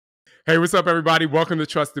Hey, what's up, everybody? Welcome to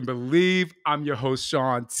Trust and Believe. I'm your host,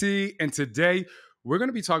 Shaun T. And today we're going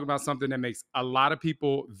to be talking about something that makes a lot of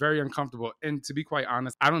people very uncomfortable. And to be quite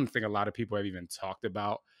honest, I don't think a lot of people have even talked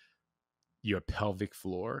about your pelvic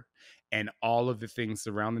floor and all of the things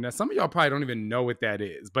surrounding that. Some of y'all probably don't even know what that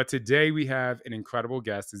is. But today we have an incredible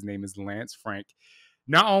guest. His name is Lance Frank.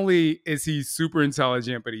 Not only is he super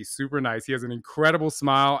intelligent, but he's super nice. He has an incredible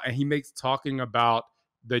smile, and he makes talking about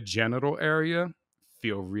the genital area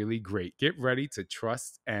feel really great. Get ready to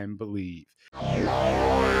trust and believe. Somebody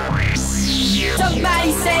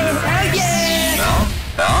say hell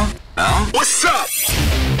yeah! What's up?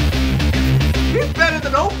 He's better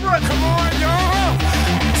than Oprah. Come on, y'all!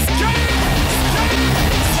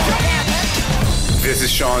 This is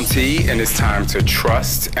Shaun T, and it's time to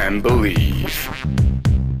trust and believe.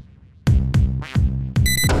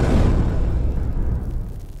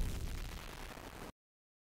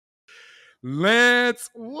 Lance,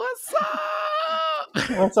 what's up?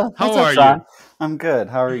 What's up? How What's up, are Shaun? you? I'm good.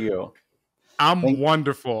 How are you? I'm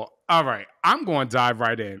wonderful. All right, I'm going to dive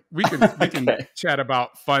right in. We can Okay. chat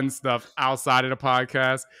about fun stuff outside of the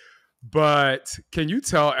podcast, but can you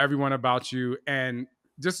tell everyone about you and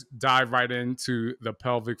just dive right into the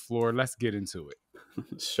pelvic floor? Let's get into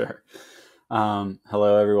it. Sure.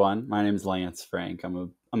 Hello, everyone. My name is Lance Frank.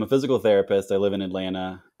 I'm a physical therapist. I live in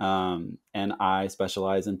Atlanta, and I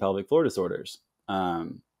specialize in pelvic floor disorders.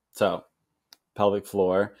 So, pelvic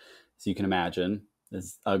floor, as you can imagine,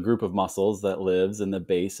 is a group of muscles that lives in the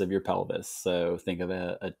base of your pelvis. So think of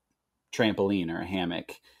a trampoline or a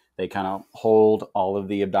hammock. They kind of hold all of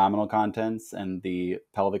the abdominal contents and the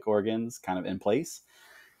pelvic organs kind of in place.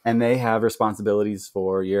 And they have responsibilities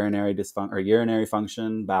for urinary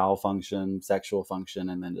function, bowel function, sexual function,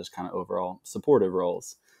 and then just kind of overall supportive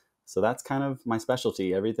roles. So that's kind of my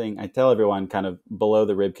specialty. Everything I tell everyone kind of below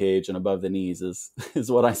the rib cage and above the knees is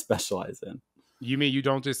what I specialize in. You mean you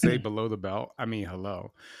don't just say below the belt? I mean,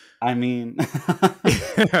 hello. I mean,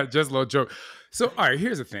 just a little joke. So, all right,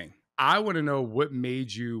 here's the thing. I want to know what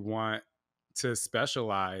made you want to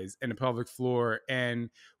specialize in the pelvic floor, and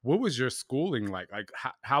what was your schooling like? Like,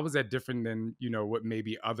 how was that different than, what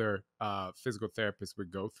maybe other physical therapists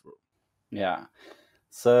would go through? Yeah.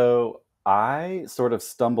 So I sort of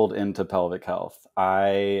stumbled into pelvic health.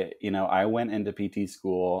 I went into PT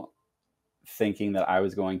school thinking that I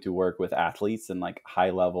was going to work with athletes and like high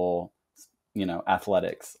level,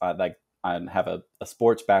 athletics. I have a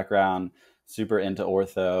sports background, super into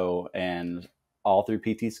ortho, and all through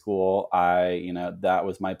PT school, that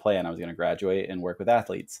was my plan. I was going to graduate and work with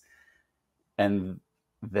athletes. And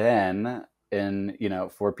then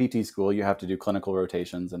for PT school, you have to do clinical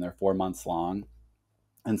rotations, and they're 4 months long.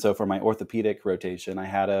 And so for my orthopedic rotation, I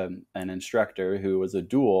had an instructor who was a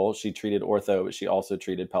dual. She treated ortho, but she also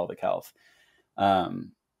treated pelvic health.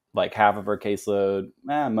 Like half of her caseload,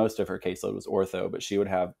 most of her caseload was ortho, but she would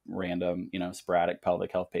have random, sporadic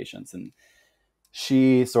pelvic health patients. And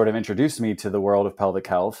she sort of introduced me to the world of pelvic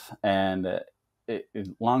health. And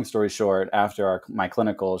long story short, after my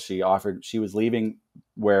clinical, she was leaving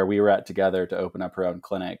where we were at together to open up her own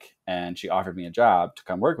clinic. And she offered me a job to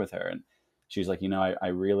come work with her. And she's like, I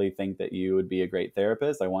really think that you would be a great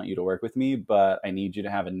therapist. I want you to work with me, but I need you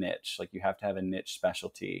to have a niche. Like, you have to have a niche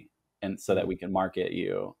specialty, and so that we can market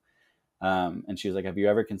you. And she was like, have you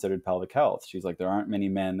ever considered pelvic health? She's like, there aren't many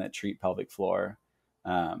men that treat pelvic floor.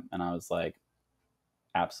 And I was like,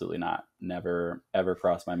 absolutely not. Never, ever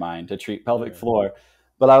crossed my mind to treat pelvic floor.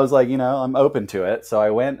 But I was like, I'm open to it. So I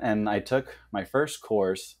went and I took my first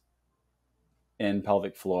course in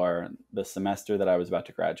pelvic floor the semester that I was about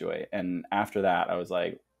to graduate. And after that, I was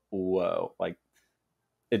like, whoa, like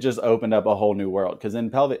it just opened up a whole new world. Because in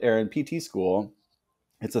PT school,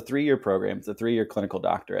 it's a 3-year program. It's a 3-year clinical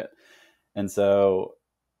doctorate. And so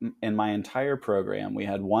in my entire program, we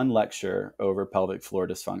had one lecture over pelvic floor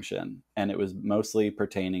dysfunction, and it was mostly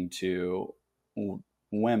pertaining to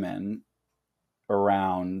women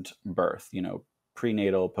around birth,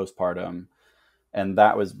 prenatal, postpartum. And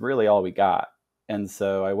that was really all we got. And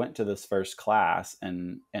so I went to this first class,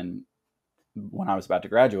 and when I was about to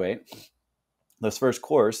graduate, this first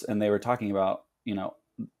course, and they were talking about,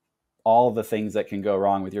 all the things that can go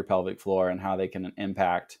wrong with your pelvic floor and how they can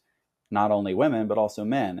impact not only women, but also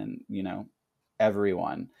men and,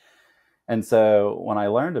 everyone. And so when I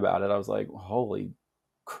learned about it, I was like, holy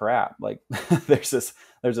crap. Like there's this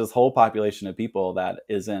whole population of people that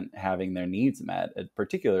isn't having their needs met,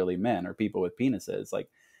 particularly men or people with penises.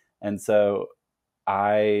 And so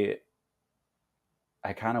I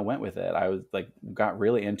kind of went with it. I was like, got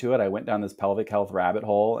really into it. I went down this pelvic health rabbit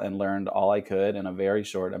hole and learned all I could in a very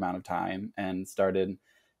short amount of time, and started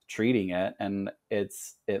treating it, and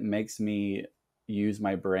it makes me use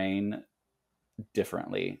my brain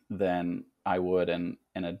differently than I would in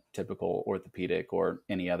a typical orthopedic or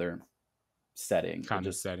any other setting. Kind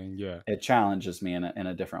of setting. Yeah. It challenges me in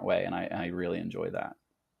a different way, and I really enjoy that.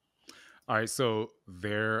 All right. So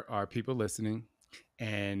there are people listening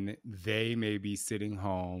and they may be sitting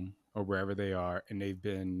home or wherever they are, and they've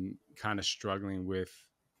been kind of struggling with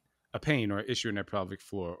a pain or issue in their pelvic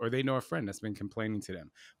floor, or they know a friend that's been complaining to them,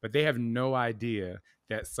 but they have no idea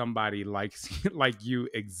that somebody likes like you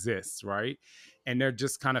exists, right? And they're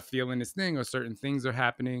just kind of feeling this thing, or certain things are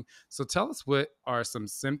happening. So tell us, what are some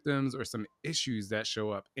symptoms or some issues that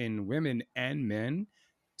show up in women and men?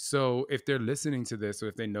 So if they're listening to this, or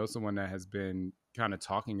if they know someone that has been kind of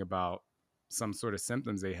talking about some sort of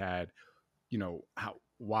symptoms they had,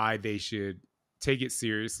 why they should take it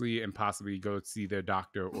seriously and possibly go see their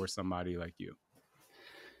doctor or somebody like you.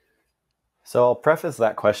 So I'll preface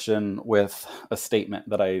that question with a statement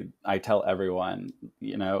that I tell everyone,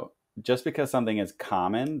 just because something is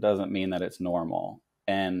common doesn't mean that it's normal.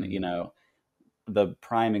 And, the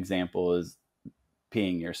prime example is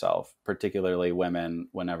peeing yourself, particularly women,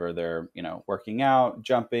 whenever they're, working out,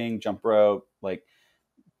 jumping, jump rope. Like,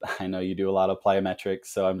 I know you do a lot of plyometrics,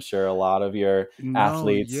 so I'm sure a lot of your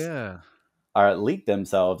athletes are leak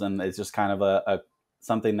themselves, and it's just kind of a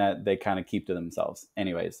something that they kind of keep to themselves.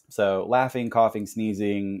 Anyways, so laughing, coughing,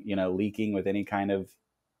 sneezing, leaking with any kind of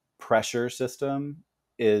pressure system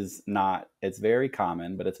it's very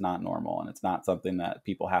common, but it's not normal, and it's not something that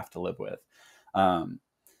people have to live with.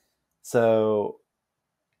 So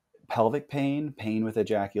pelvic pain with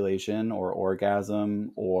ejaculation or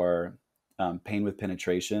orgasm, or pain with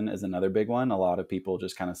penetration is another big one. A lot of people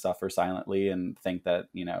just kind of suffer silently and think that,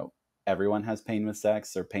 everyone has pain with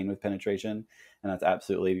sex or pain with penetration. And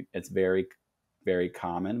it's very, very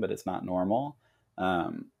common, but it's not normal.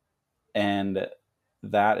 And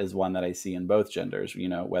that is one that I see in both genders,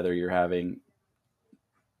 whether you're having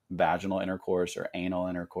vaginal intercourse or anal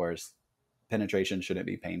intercourse, penetration shouldn't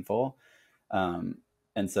be painful. And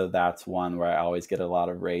so that's one where I always get a lot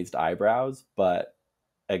of raised eyebrows, but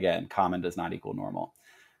again, common does not equal normal.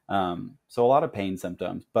 So a lot of pain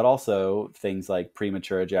symptoms, but also things like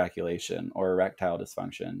premature ejaculation or erectile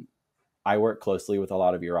dysfunction. I work closely with a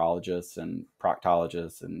lot of urologists and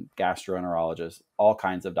proctologists and gastroenterologists, all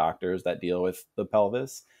kinds of doctors that deal with the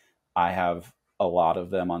pelvis. I have a lot of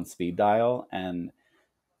them on speed dial. And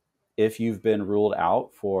if you've been ruled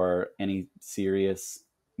out for any serious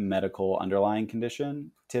medical underlying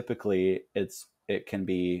condition, typically it can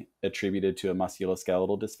be attributed to a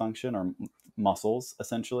musculoskeletal dysfunction or muscles,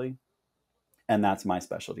 essentially. And that's my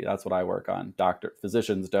specialty. That's what I work on.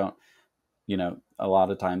 Physicians don't, a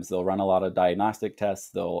lot of times they'll run a lot of diagnostic tests.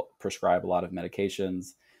 They'll prescribe a lot of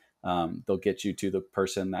medications. They'll get you to the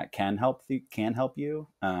person that can help you.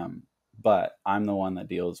 But I'm the one that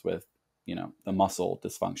deals with, the muscle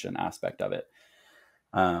dysfunction aspect of it.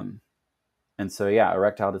 And so,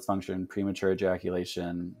 erectile dysfunction, premature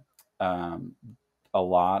ejaculation, a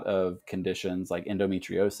lot of conditions like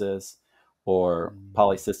endometriosis or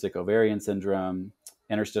polycystic ovarian syndrome,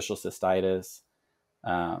 interstitial cystitis.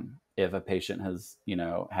 If a patient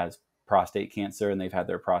has prostate cancer and they've had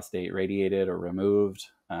their prostate radiated or removed,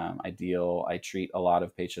 I treat a lot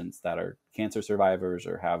of patients that are cancer survivors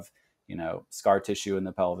or have, scar tissue in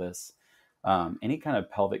the pelvis. Any kind of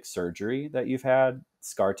pelvic surgery that you've had,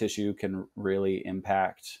 scar tissue can really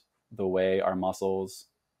impact the way our muscles,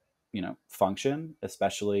 function,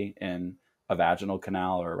 especially in a vaginal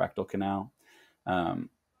canal or a rectal canal.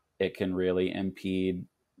 It can really impede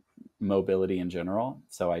mobility in general.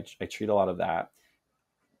 So I treat a lot of that.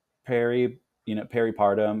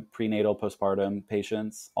 Peripartum, prenatal, postpartum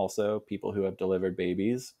patients, also people who have delivered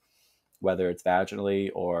babies, whether it's vaginally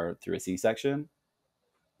or through a C-section.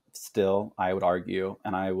 Still, I would argue,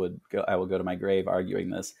 and I will go to my grave arguing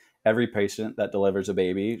this, every patient that delivers a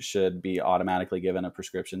baby should be automatically given a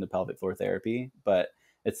prescription to pelvic floor therapy. But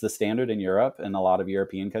it's the standard in Europe and a lot of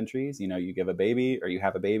European countries. You give a baby or you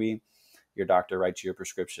have a baby, your doctor writes you a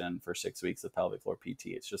prescription for 6 weeks of pelvic floor PT.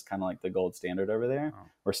 It's just kind of like the gold standard over there. Wow.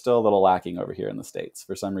 We're still a little lacking over here in the States.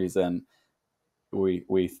 For some reason,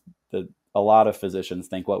 a lot of physicians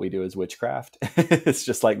think what we do is witchcraft. It's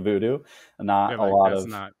just like voodoo.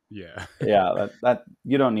 That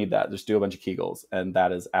you don't need that. Just do a bunch of Kegels. And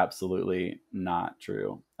that is absolutely not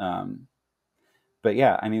true. But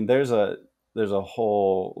yeah, I mean, there's a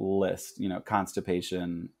whole list,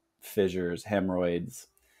 constipation, fissures, hemorrhoids.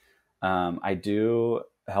 I do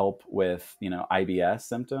help with, IBS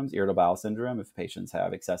symptoms, irritable bowel syndrome. If patients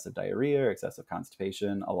have excessive diarrhea or excessive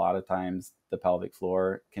constipation, a lot of times the pelvic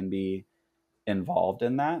floor can be involved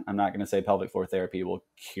in that. I'm not going to say pelvic floor therapy will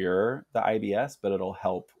cure the IBS, but it'll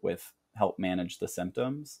help manage the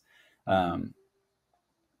symptoms. And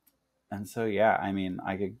so, yeah, I mean,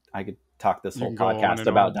 I could talk this You whole can go on podcast and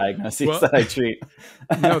about on. diagnoses Well, that I treat.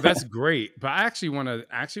 no, that's great. But I actually want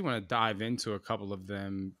to dive into a couple of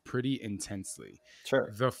them pretty intensely.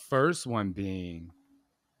 Sure. The first one being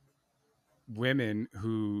women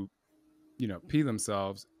who, pee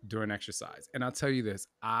themselves during exercise. And I'll tell you this,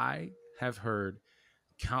 I have heard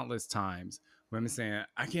countless times women saying,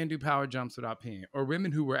 I can't do power jumps without peeing. Or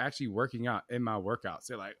women who were actually working out in my workouts.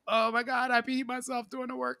 They're like, oh my God, I peed myself during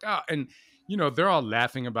a workout. And, they're all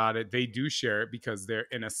laughing about it. They do share it because they're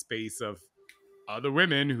in a space of other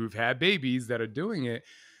women who've had babies that are doing it.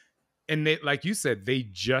 And they, like you said, they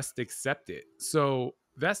just accept it. So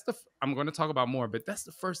I'm going to talk about more, but that's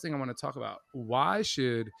the first thing I want to talk about. Why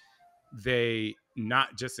should they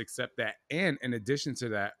not just accept that? And in addition to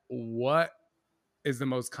that, what is the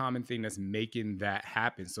most common thing that's making that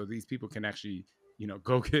happen so these people can actually,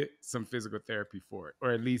 go get some physical therapy for it,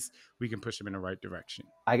 or at least we can push them in the right direction?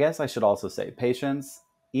 I guess I should also say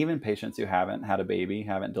even patients who haven't had a baby,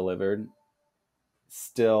 haven't delivered,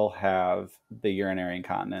 still have the urinary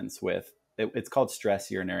incontinence it's called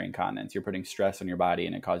stress urinary incontinence. You're putting stress on your body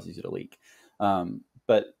and it causes you to leak.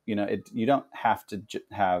 But you don't have to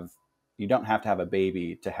have a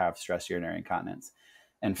baby to have stress urinary incontinence.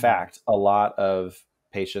 In fact, a lot of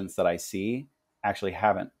patients that I see actually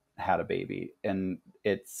haven't had a baby, and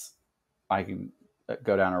I can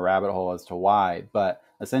go down a rabbit hole as to why, but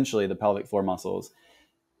essentially the pelvic floor muscles,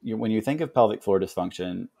 when you think of pelvic floor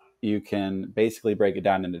dysfunction, you can basically break it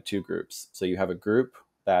down into two groups. So you have a group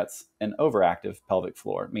that's an overactive pelvic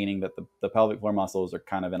floor, meaning that the pelvic floor muscles are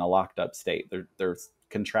kind of in a locked up state. They're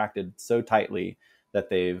contracted so tightly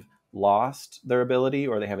that they've lost their ability,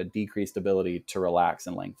 or they have a decreased ability to relax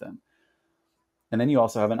and lengthen. And then you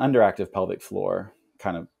also have an underactive pelvic floor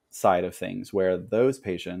kind of side of things, where those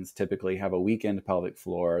patients typically have a weakened pelvic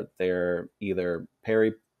floor. They're either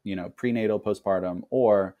prenatal, postpartum,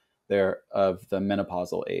 or they're of the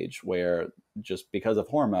menopausal age, where just because of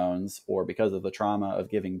hormones or because of the trauma of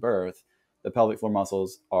giving birth, the pelvic floor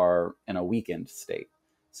muscles are in a weakened state.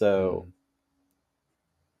 So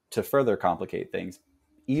to further complicate things,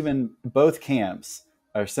 even both camps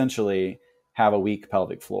are essentially have a weak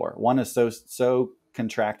pelvic floor. One is so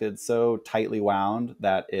contracted, so tightly wound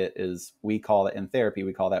that we call it in therapy,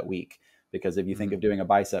 we call that weak. Because if you think of doing a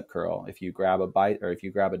bicep curl, if you grab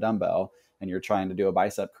a dumbbell and you're trying to do a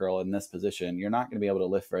bicep curl in this position, you're not going to be able to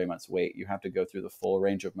lift very much weight. You have to go through the full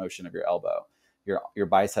range of motion of your elbow. Your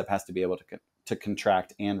bicep has to be able to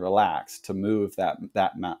contract and relax to move that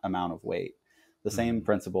amount of weight. The same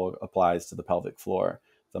principle applies to the pelvic floor.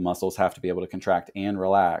 The muscles have to be able to contract and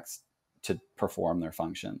relax to perform their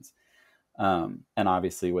functions. And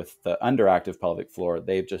obviously with the underactive pelvic floor,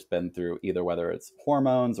 they've just been through either whether it's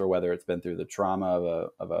hormones or whether it's been through the trauma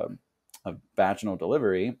of a vaginal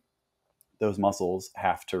delivery. Those muscles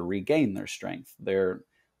have to regain their strength. They're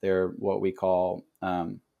what we call,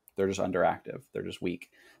 they're just underactive. They're just weak.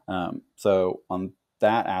 So on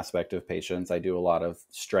that aspect of patients, I do a lot of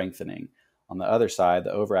strengthening. On the other side,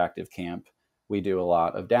 the overactive camp, we do a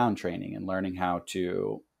lot of down training and learning how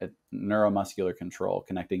to neuromuscular control,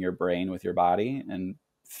 connecting your brain with your body and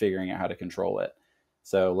figuring out how to control it.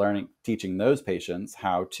 So teaching those patients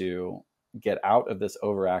how to get out of this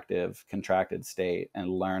overactive, contracted state and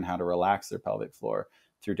learn how to relax their pelvic floor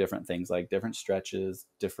through different things like different stretches,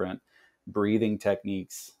 different breathing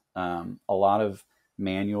techniques, a lot of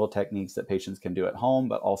manual techniques that patients can do at home,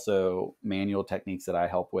 but also manual techniques that I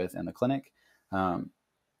help with in the clinic.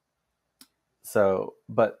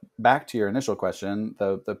 But back to your initial question,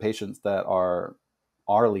 the patients that are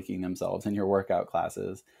leaking themselves in your workout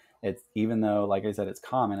classes, it's, even though, like I said, it's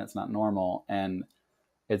common, it's not normal. And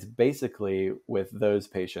it's basically with those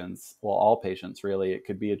patients, well, all patients really,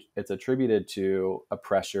 it's attributed to a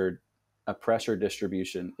pressure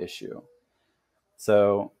distribution issue.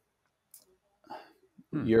 So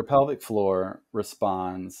your pelvic floor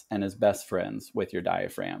responds and is best friends with your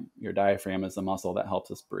diaphragm. Your diaphragm is the muscle that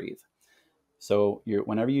helps us breathe. So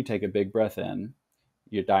whenever you take a big breath in,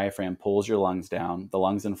 your diaphragm pulls your lungs down. The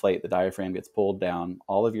lungs inflate, the diaphragm gets pulled down.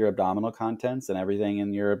 All of your abdominal contents and everything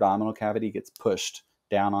in your abdominal cavity gets pushed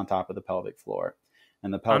down on top of the pelvic floor.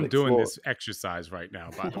 And the pelvic I'm doing floor, this exercise right now,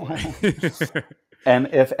 by the way.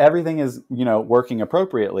 and if everything is, working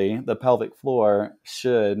appropriately, the pelvic floor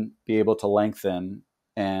should be able to lengthen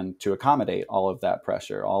and to accommodate all of that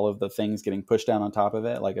pressure, all of the things getting pushed down on top of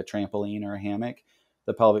it, like a trampoline or a hammock.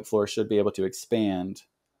 The pelvic floor should be able to expand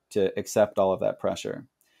to accept all of that pressure.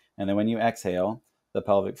 And then when you exhale, the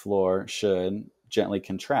pelvic floor should gently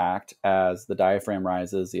contract as the diaphragm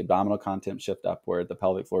rises, the abdominal contents shift upward, the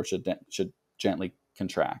pelvic floor should gently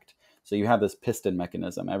contract. So you have this piston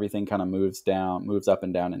mechanism. Everything kind of moves up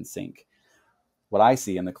and down in sync. What I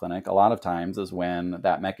see in the clinic a lot of times is when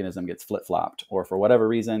that mechanism gets flip-flopped or for whatever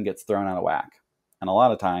reason gets thrown out of whack. And a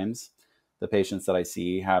lot of times the patients that I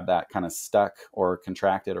see have that kind of stuck or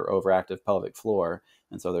contracted or overactive pelvic floor.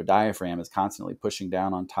 And so their diaphragm is constantly pushing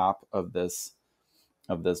down on top of this,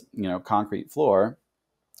 concrete floor.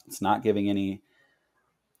 It's not giving any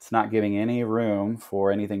room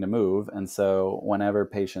for anything to move. And so whenever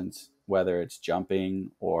patients, whether it's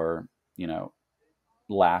jumping or,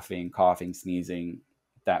 laughing, coughing, sneezing,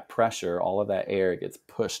 that pressure, all of that air gets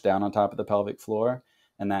pushed down on top of the pelvic floor,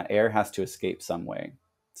 and that air has to escape some way.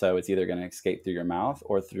 So it's either going to escape through your mouth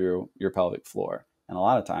or through your pelvic floor. And a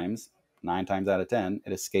lot of times, 9 times out of 10,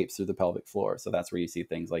 it escapes through the pelvic floor. So that's where you see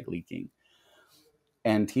things like leaking.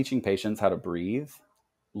 And teaching patients how to breathe,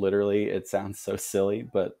 literally, it sounds so silly,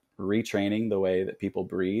 but retraining the way that people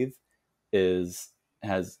breathe has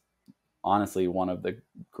honestly one of the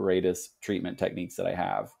greatest treatment techniques that I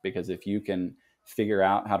have, because if you can figure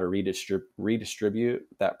out how to redistribute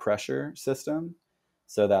that pressure system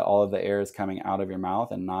so that all of the air is coming out of your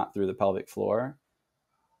mouth and not through the pelvic floor,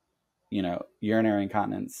 urinary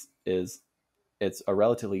incontinence it's a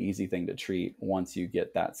relatively easy thing to treat once you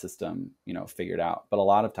get that system, figured out. But a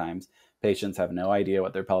lot of times patients have no idea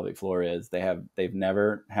what their pelvic floor is. They've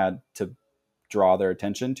never had to draw their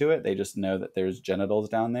attention to it. They just know that there's genitals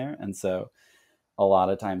down there. And so a lot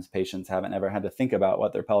of times patients haven't ever had to think about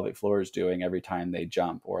what their pelvic floor is doing every time they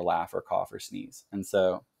jump or laugh or cough or sneeze. And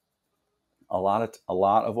so a lot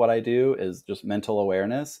of what I do is just mental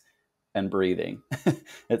awareness and breathing.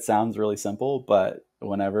 It sounds really simple, but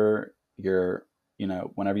whenever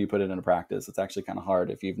you put it into practice, it's actually kind of hard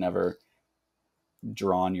if you've never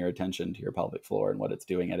drawn your attention to your pelvic floor and what it's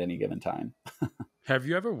doing at any given time. Have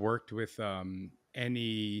you ever worked with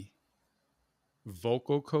any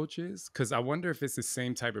vocal coaches? Because I wonder if it's the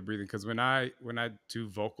same type of breathing. Because when I do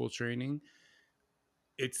vocal training,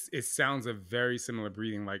 it sounds a very similar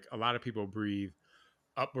breathing. Like a lot of people breathe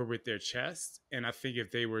upward with their chest, and I think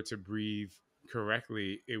if they were to breathe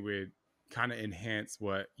correctly, it would kind of enhance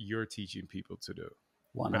what you're teaching people to do.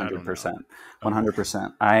 But I don't know. 100%. Okay.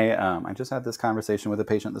 100%. I just had this conversation with a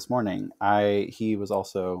patient this morning. He was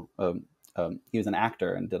also he was an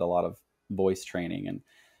actor and did a lot of voice training, and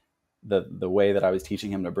the way that I was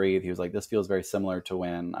teaching him to breathe, he was like, this feels very similar to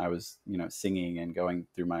when I was singing and going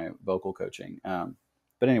through my vocal coaching.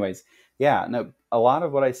 But anyways, yeah, no, a lot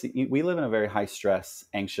of what I see, we live in a very high stress,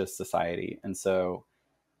 anxious society, and so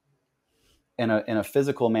in a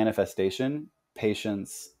physical manifestation,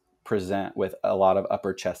 patients present with a lot of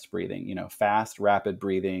upper chest breathing, fast, rapid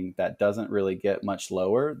breathing that doesn't really get much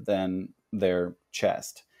lower than their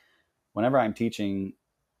chest. Whenever I'm teaching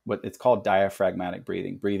what it's called diaphragmatic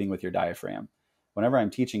breathing with your diaphragm. Whenever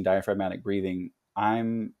I'm teaching diaphragmatic breathing,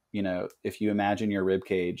 if you imagine your rib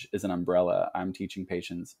cage is an umbrella, I'm teaching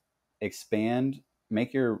patients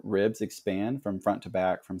make your ribs expand from front to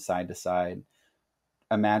back, from side to side.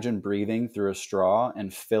 Imagine breathing through a straw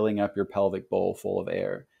and filling up your pelvic bowl full of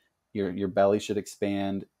air. Your belly should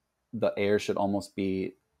expand. The air should almost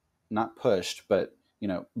be not pushed, but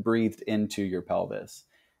breathed into your pelvis.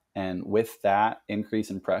 And with that increase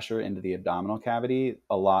in pressure into the abdominal cavity,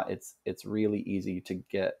 it's really easy to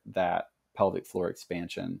get that pelvic floor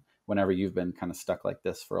expansion whenever you've been kind of stuck like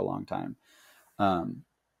this for a long time.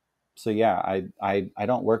 So yeah, I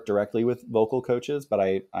don't work directly with vocal coaches, but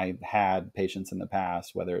I had patients in the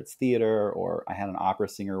past, whether it's theater or I had an opera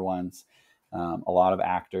singer once, a lot of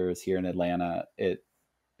actors here in Atlanta.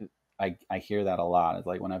 I hear that a lot. It's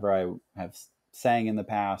like whenever I have sang in the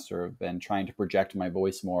past or have been trying to project my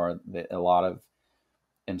voice more, that a lot of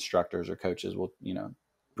instructors or coaches will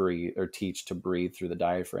breathe or teach to breathe through the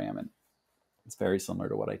diaphragm, and it's very similar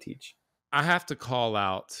to what I teach. I have to call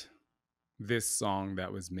out this song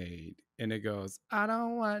that was made, and it goes, I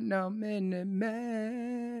don't want no minute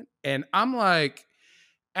man. And I'm like,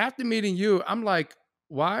 after meeting you, I'm like,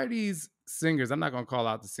 why are these singers, I'm not going to call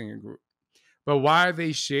out the singing group, but why are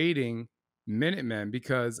they shading Minutemen?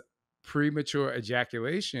 Because premature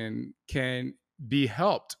ejaculation can be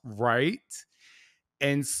helped, right?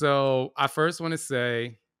 And so I first want to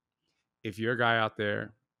say, if you're a guy out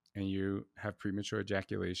there and you have premature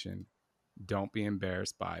ejaculation, don't be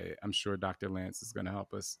embarrassed by it. I'm sure Dr. Lance is going to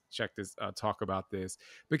help us talk about this.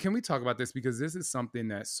 But can we talk about this? Because this is something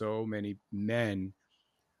that so many men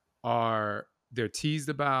they're teased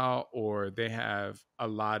about, or they have a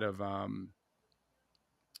lot of,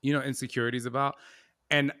 insecurities about.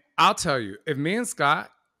 And I'll tell you, if me and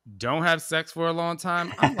Scott don't have sex for a long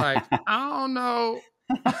time, I'm like, I don't know.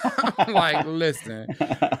 I'm like, listen,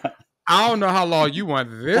 I don't know how long you want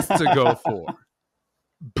this to go for.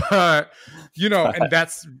 But, and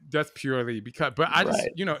that's purely because, but I just,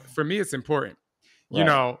 Right. for me, it's important,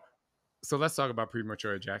 Right. So let's talk about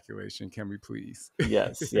premature ejaculation. Can we please?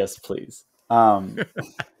 Yes, please.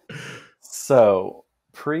 So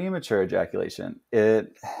premature ejaculation,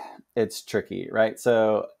 it's tricky, right?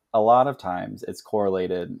 So a lot of times it's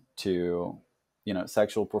correlated to,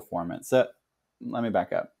 sexual performance. So let me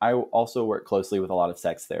back up. I also work closely with a lot of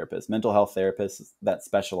sex therapists, mental health therapists that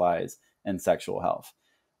specialize in sexual health.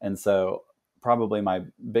 And so probably my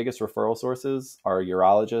biggest referral sources are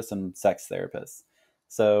urologists and sex therapists.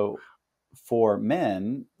 So for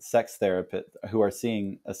men, sex therapists who are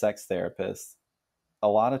seeing a sex therapist, a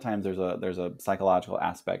lot of times there's a psychological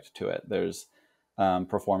aspect to it. There's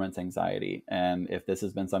performance anxiety, and if this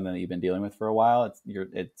has been something that you've been dealing with for a while,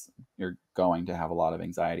 you're going to have a lot of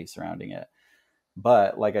anxiety surrounding it.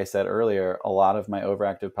 But like I said earlier, a lot of my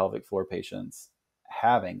overactive pelvic floor patients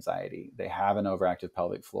have anxiety. They have an overactive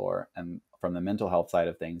pelvic floor, and from the mental health side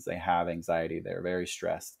of things, they have anxiety. They're very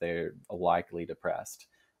stressed. They're likely depressed.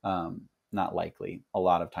 Not likely. A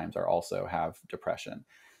lot of times are also have depression.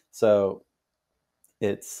 So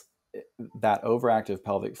it's that overactive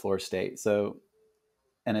pelvic floor state. So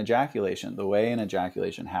an ejaculation, the way an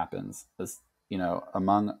ejaculation happens is,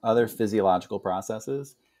 among other physiological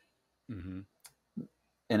processes, Mm-hmm.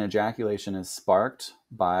 an ejaculation is sparked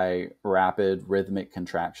by rapid rhythmic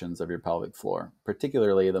contractions of your pelvic floor,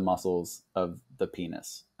 particularly the muscles of the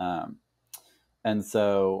penis. And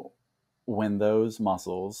so when those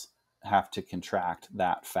muscles have to contract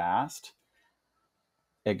that fast,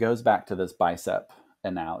 it goes back to this bicep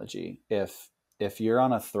analogy. If you're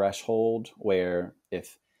on a threshold where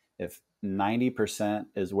if 90%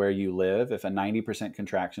 is where you live, if a 90%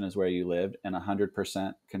 contraction is where you lived and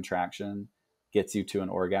 100% contraction gets you to an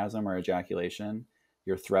orgasm or ejaculation,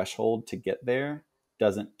 your threshold to get there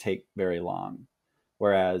doesn't take very long.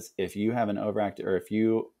 Whereas if you have an overactive, or if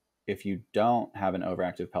you don't have an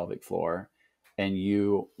overactive pelvic floor and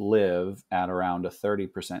you live at around a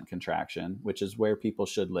 30% contraction, which is where people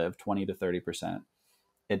should live, 20 to 30%,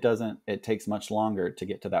 it takes much longer to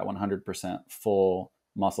get to that 100% full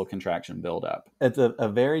muscle contraction buildup. It's a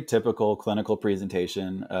very typical clinical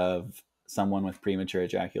presentation of someone with premature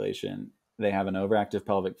ejaculation. They have an overactive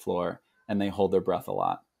pelvic floor and they hold their breath a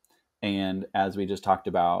lot. And as we just talked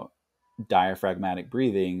about, diaphragmatic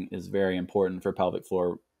breathing is very important for pelvic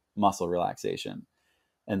floor muscle relaxation.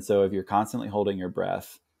 And so if you're constantly holding your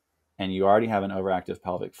breath and you already have an overactive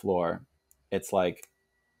pelvic floor, it's like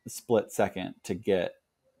a split second to get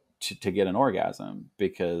an orgasm,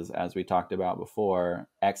 because as we talked about before,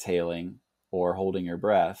 exhaling or holding your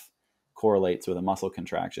breath correlates with a muscle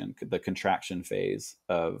contraction, the contraction phase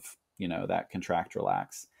of, that contract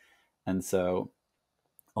relax. And so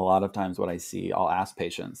a lot of times what I see, I'll ask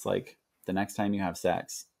patients, like, the next time you have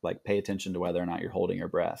sex, like, pay attention to whether or not you're holding your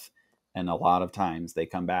breath. And a lot of times they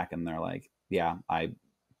come back and they're like, yeah, I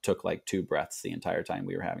took like 2 breaths the entire time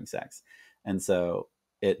we were having sex. And so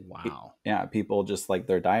Wow. yeah, people just, like,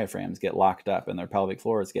 their diaphragms get locked up and their pelvic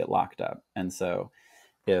floors get locked up. And so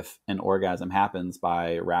if an orgasm happens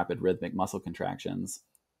by rapid rhythmic muscle contractions,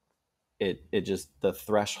 it just, the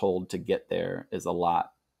threshold to get there is a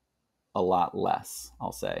lot less,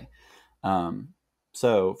 I'll say.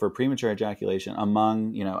 So for premature ejaculation,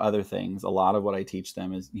 among, other things, a lot of what I teach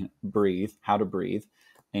them is, breathe, how to breathe,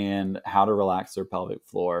 and how to relax their pelvic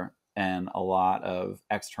floor, and a lot of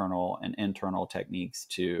external and internal techniques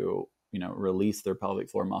to, release their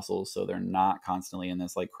pelvic floor muscles so they're not constantly in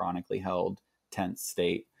this, like, chronically held tense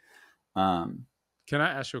state. Can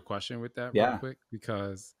I ask you a question with that real Yeah. quick?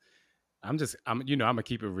 Because I'm a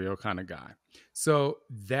keep it real kind of guy. So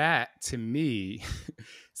that to me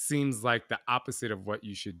seems like the opposite of what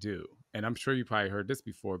you should do. And I'm sure you probably heard this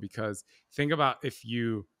before, because think about if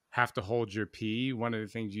you have to hold your pee, one of the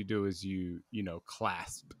things you do is you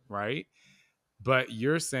clasp, right? But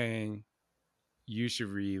you're saying you should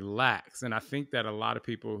relax. And I think that a lot of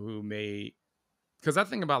people because I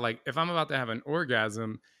think about, like, if I'm about to have an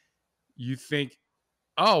orgasm, you think,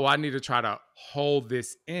 oh, I need to try to hold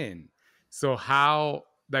this in. So how,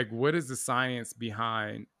 like, what is the science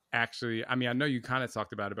behind actually, I mean, I know you kind of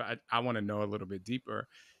talked about it, but I want to know a little bit deeper,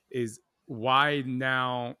 is why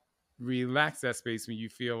now relax that space when you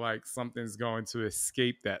feel like something's going to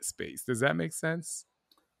escape that space? Does that make sense?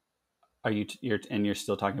 Are you're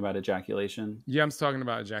still talking about ejaculation? Yeah, I'm talking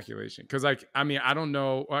about ejaculation. Because, like, I mean, I don't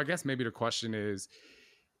know. Well, I guess maybe the question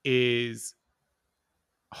is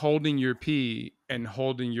holding your pee and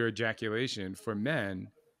holding your ejaculation for men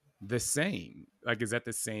the same? Like, is that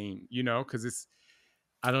the same, because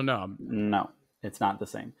I don't know. No, it's not the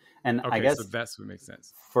same. And I Okay, so guess that's what makes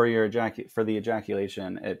sense. for the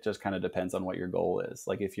ejaculation, it just kind of depends on what your goal is.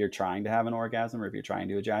 Like if you're trying to have an orgasm or if you're trying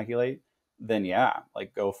to ejaculate, then yeah,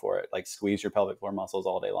 like go for it. Like squeeze your pelvic floor muscles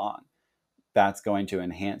all day long. That's going to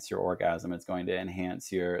enhance your orgasm. It's going to enhance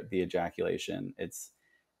the ejaculation.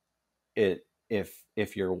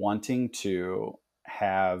 If you're wanting to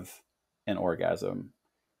have an orgasm,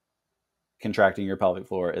 contracting your pelvic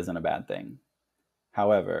floor isn't a bad thing.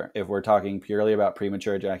 However, if we're talking purely about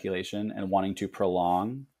premature ejaculation and wanting to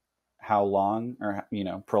prolong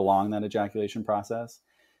prolong that ejaculation process,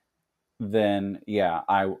 then yeah,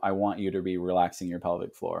 I want you to be relaxing your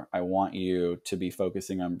pelvic floor. I want you to be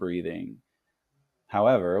focusing on breathing.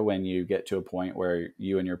 However, when you get to a point where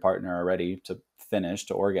you and your partner are ready to finish,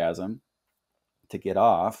 to orgasm, to get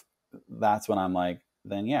off, that's when I'm like,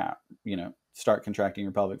 then yeah, start contracting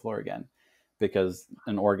your pelvic floor again, because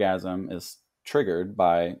an orgasm is triggered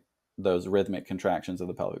by those rhythmic contractions of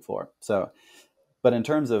the pelvic floor. So, but in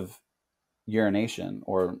terms of urination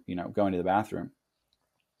or, going to the bathroom,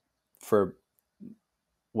 for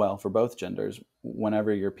both genders,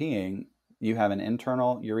 whenever you're peeing, you have an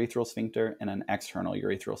internal urethral sphincter and an external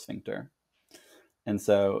urethral sphincter. And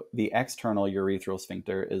so the external urethral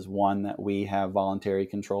sphincter is one that we have voluntary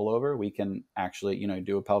control over. We can actually,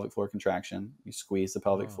 do a pelvic floor contraction. You squeeze the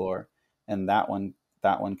pelvic floor, and that one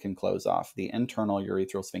can close off. The internal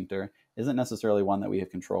urethral sphincter isn't necessarily one that we have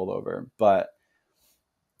control over, but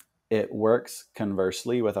it works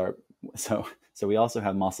conversely with our. So we also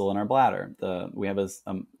have muscle in our bladder. We have it's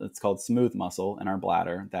called smooth muscle in our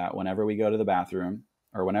bladder that whenever we go to the bathroom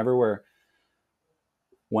or whenever we're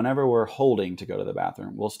holding to go to the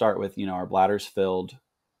bathroom, we'll start with, our bladder's filled.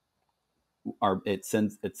 It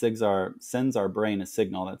sends our brain a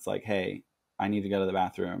signal that's like, hey, I need to go to the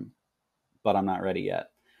bathroom, but I'm not ready yet.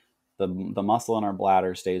 The muscle in our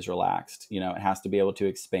bladder stays relaxed. It has to be able to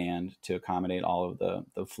expand to accommodate all of the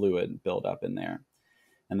fluid buildup in there.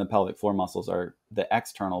 And the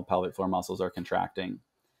external pelvic floor muscles are contracting.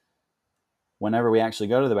 Whenever we actually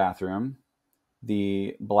go to the bathroom,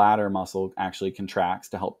 the bladder muscle actually contracts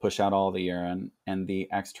to help push out all the urine, and the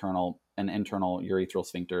external and internal urethral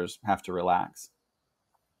sphincters have to relax.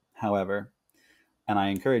 However, and I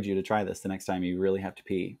encourage you to try this the next time you really have to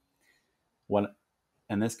pee,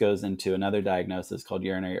 and this goes into another diagnosis called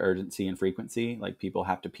urinary urgency and frequency. Like people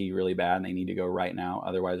have to pee really bad and they need to go right now,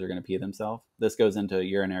 otherwise they're going to pee themselves. This goes into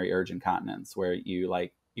urinary urge incontinence, where you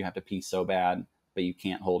have to pee so bad, but you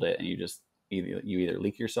can't hold it, and you just either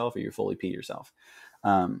leak yourself or you fully pee yourself.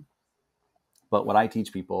 But what I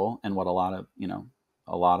teach people, and what a lot of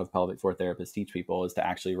pelvic floor therapists teach people, is to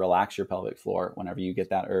actually relax your pelvic floor whenever you get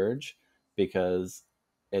that urge, because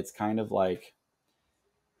it's kind of like,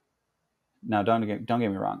 now don't get me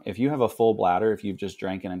wrong. If you have a full bladder, if you've just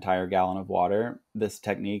drank an entire gallon of water, this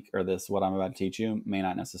technique or what I'm about to teach you may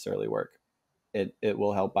not necessarily work. It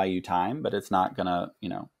will help buy you time, but it's not gonna,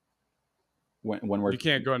 when we're, you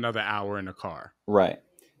can't go another hour in a car. Right.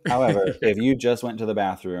 However, if you just went to the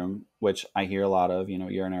bathroom, which I hear a lot of,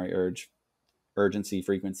 urinary urgency,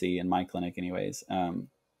 frequency in my clinic anyways.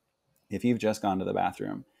 If you've just gone to the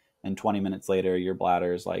bathroom and 20 minutes later, your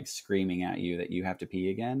bladder is like screaming at you that you have to pee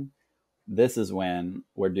again, this is when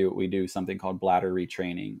we do something called bladder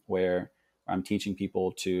retraining, where I'm teaching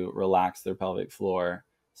people to relax their pelvic floor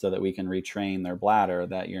so that we can retrain their bladder,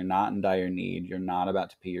 that you're not in dire need. You're not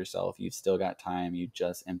about to pee yourself. You've still got time. You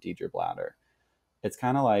just emptied your bladder. It's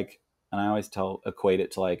kind of like, and I always equate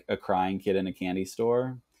it to like a crying kid in a candy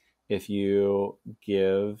store. If you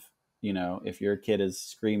give, if your kid is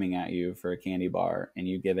screaming at you for a candy bar and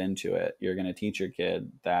you give into it, you're going to teach your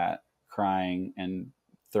kid that crying and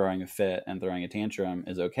throwing a fit and throwing a tantrum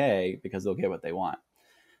is okay, because they'll get what they want.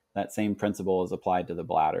 That same principle is applied to the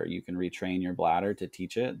bladder. You can retrain your bladder to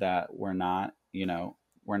teach it that we're not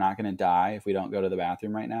going to die if we don't go to the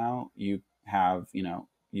bathroom right now. We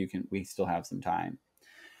still have some time.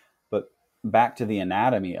 But back to the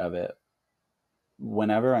anatomy of it,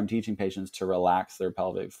 whenever I'm teaching patients to relax their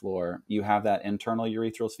pelvic floor, you have that internal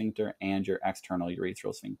urethral sphincter and your external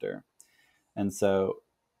urethral sphincter. And so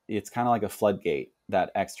it's kind of like a floodgate,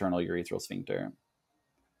 that external urethral sphincter.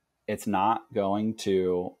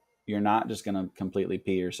 You're not just going to completely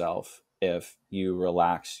pee yourself if you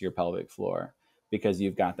relax your pelvic floor, because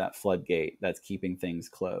you've got that floodgate that's keeping things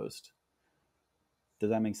closed.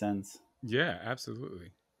 Does that make sense? Yeah,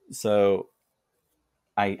 absolutely. So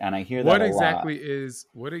I hear that a lot.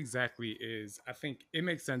 What exactly is, I think it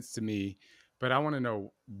makes sense to me, but I want to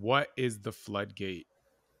know, what is the floodgate?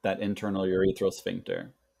 that internal urethral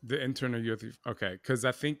sphincter. The internal urethral. Okay, because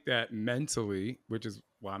I think that mentally, which is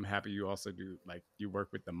why I'm happy you also do, like, you work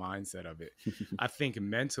with the mindset of it. I think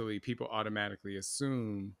mentally people automatically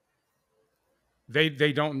assume they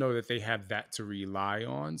don't know that they have that to rely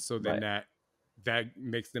on. So then Right. that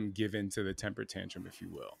makes them give in to the temper tantrum, if you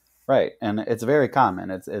will. Right. And it's very common.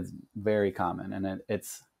 It's very common. And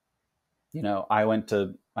it's,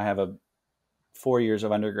 I have a 4 years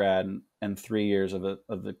of undergrad and 3 years of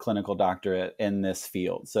the clinical doctorate in this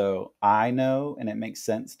field. So I know, and it makes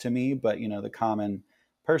sense to me, but the common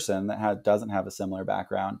person that doesn't have a similar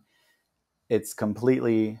background, it's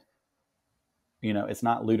completely, it's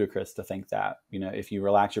not ludicrous to think that, if you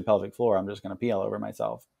relax your pelvic floor, I'm just going to pee all over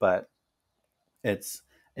myself. But it's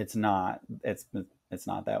not, it's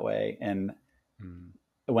not that way. And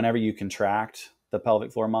whenever you contract the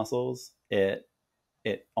pelvic floor muscles, it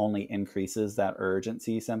only increases that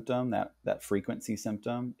urgency symptom, that frequency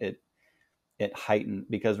symptom. It heightened,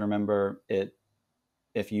 because remember,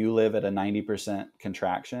 if you live at a 90%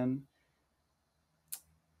 contraction,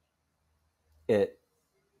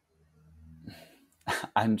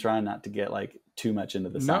 I'm trying not to get like too much into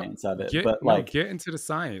the science of it, but like, get into the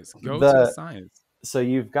science. Go to the science. So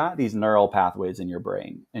you've got these neural pathways in your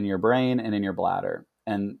brain and in your bladder.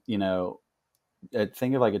 And,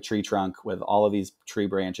 think of like a tree trunk with all of these tree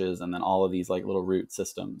branches and then all of these like little root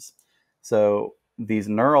systems. So these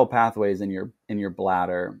neural pathways in your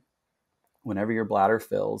bladder, whenever your bladder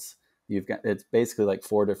fills, it's basically like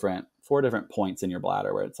four different points in your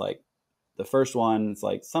bladder, where it's like the first one, it's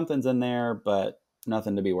like something's in there, but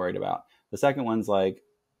nothing to be worried about. The second one's like,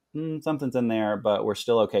 something's in there, but we're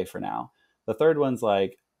still okay for now. The third one's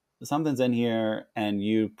like, something's in here and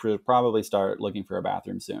you probably start looking for a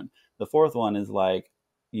bathroom soon. The fourth one is like,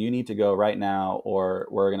 you need to go right now or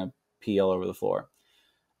we're going to pee all over the floor.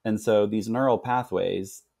 And so these neural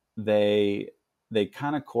pathways, they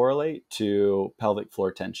kind of correlate to pelvic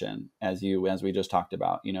floor tension, as we just talked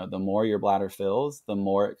about. The more your bladder fills, the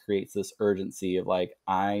more it creates this urgency of like,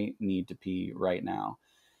 I need to pee right now.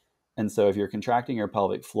 And so if you're contracting your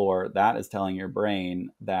pelvic floor, that is telling your brain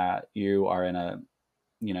that you are in a,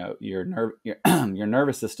 your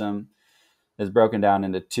nervous system is broken down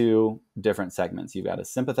into two different segments. You've got a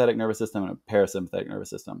sympathetic nervous system and a parasympathetic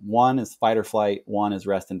nervous system. One is fight or flight, one is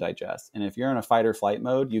rest and digest. And if you're in a fight or flight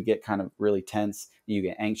mode, you get kind of really tense, you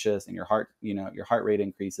get anxious, and your heart rate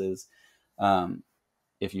increases.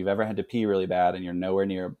 If you've ever had to pee really bad and you're nowhere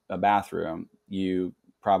near a bathroom, you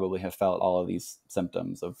probably have felt all of these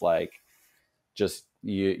symptoms of like, just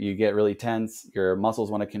you get really tense, your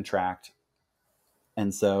muscles want to contract.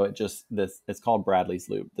 And so it's called Bradley's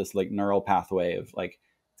loop, this like neural pathway of like,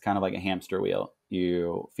 it's kind of like a hamster wheel.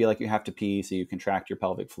 You feel like you have to pee, so you contract your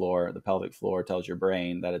pelvic floor. The pelvic floor tells your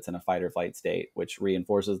brain that it's in a fight or flight state, which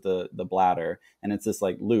reinforces the bladder. And it's this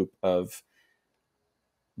like loop of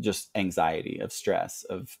just anxiety, of stress,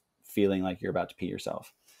 of feeling like you're about to pee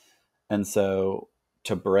yourself. And so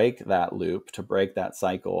to break that loop, to break that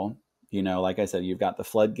cycle, like I said, you've got the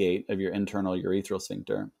floodgate of your internal urethral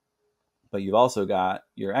sphincter, but you've also got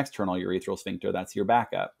your external urethral sphincter. That's your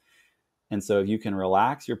backup. And so if you can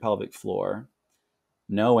relax your pelvic floor,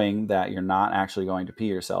 knowing that you're not actually going to pee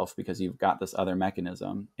yourself because you've got this other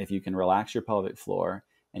mechanism, if you can relax your pelvic floor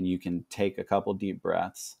and you can take a couple deep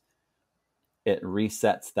breaths, it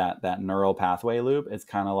resets that neural pathway loop. It's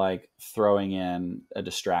kind of like throwing in a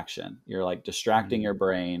distraction. You're like distracting your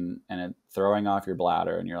brain and it throwing off your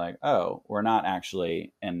bladder. And you're like, oh, we're not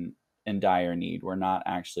actually in dire need. We're not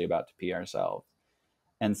actually about to pee ourselves.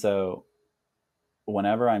 And so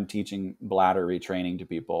whenever I'm teaching bladder retraining to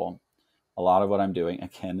people, a lot of what I'm doing,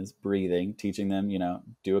 again, is breathing, teaching them,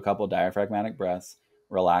 do a couple diaphragmatic breaths,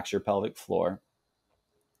 relax your pelvic floor,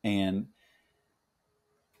 and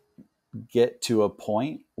get to a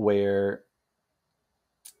point where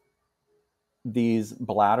these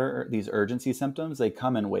urgency symptoms, they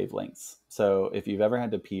come in wavelengths. So if you've ever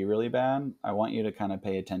had to pee really bad, I want you to kind of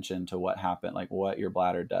pay attention to what happened, like what your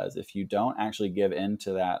bladder does. If you don't actually give in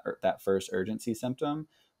to that first urgency symptom,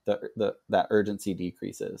 that urgency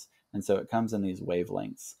decreases. And so it comes in these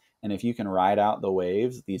wavelengths. And if you can ride out the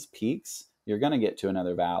waves, these peaks, you're going to get to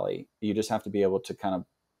another valley. You just have to be able to kind of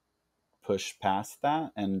push past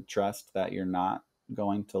that and trust that you're not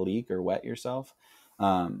going to leak or wet yourself.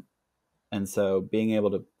 And so being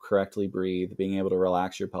able to correctly breathe, being able to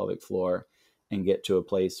relax your pelvic floor and get to a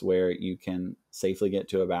place where you can safely get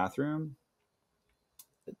to a bathroom,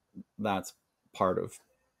 that's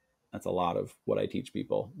a lot of what I teach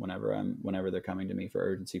people whenever they're coming to me for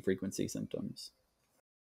urgency frequency symptoms.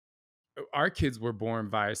 Our kids were born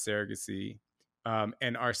via surrogacy,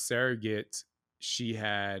 and our surrogate she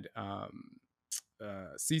had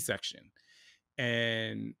C-section.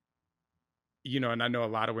 And, and I know a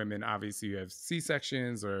lot of women, obviously, you have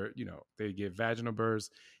C-sections or, they give vaginal births.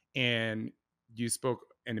 And you spoke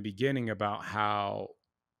in the beginning about how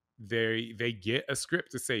they get a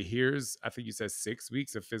script to say, here's, I think you said 6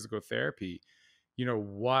 weeks of physical therapy.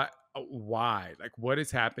 Why? Like, what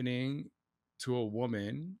is happening to a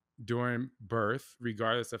woman during birth,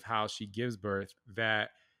 regardless of how she gives birth,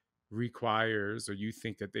 that requires, or you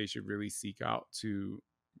think that they should really seek out to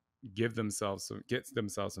get themselves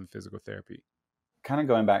some physical therapy? Kind of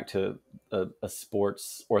going back to a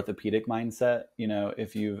sports orthopedic mindset,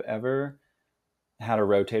 if you've ever had a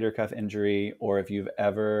rotator cuff injury, or if you've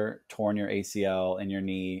ever torn your ACL in your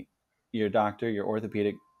knee, your doctor, your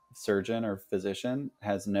orthopedic surgeon or physician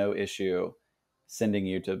has no issue sending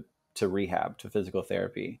you to rehab, to physical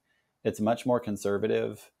therapy. It's much more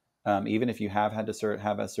conservative. Even if you have had to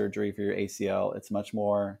have a surgery for your ACL, it's much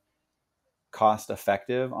more cost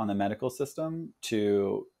effective on the medical system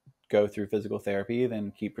to go through physical therapy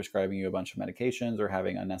than keep prescribing you a bunch of medications or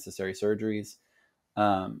having unnecessary surgeries.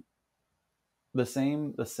 The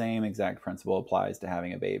same exact principle applies to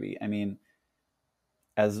having a baby. I mean,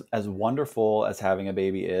 as wonderful as having a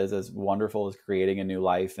baby is, as wonderful as creating a new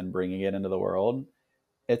life and bringing it into the world,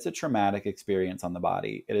 it's a traumatic experience on the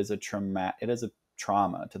body. It is a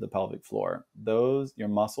trauma to the pelvic floor. Your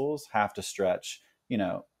muscles have to stretch,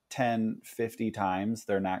 10, 50 times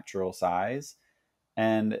their natural size.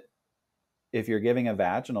 And if you're giving a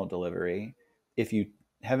vaginal delivery, if you,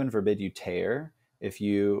 heaven forbid, you tear, if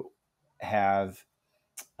you have,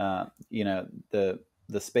 the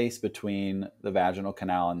space between the vaginal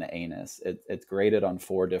canal and the anus, it's graded on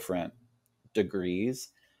 4 different degrees.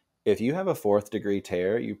 If you have a 4th degree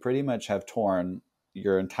tear, you pretty much have torn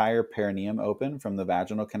your entire perineum open from the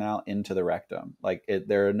vaginal canal into the rectum. Like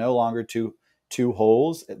there are no longer two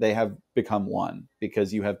holes; they have become one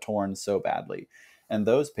because you have torn so badly. And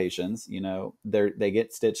those patients, they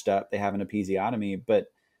get stitched up, they have an episiotomy,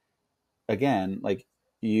 but again, like,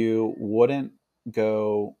 you wouldn't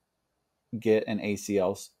go get an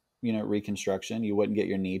ACL, reconstruction. You wouldn't get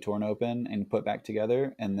your knee torn open and put back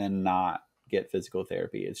together and then not get physical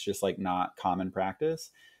therapy. It's just like not common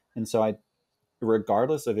practice. And so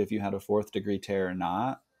regardless of if you had a 4th degree tear or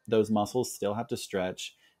not, those muscles still have to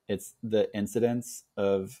stretch. It's the incidence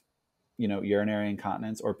of, urinary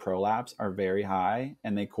incontinence or prolapse are very high,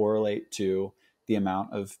 and they can correlate to the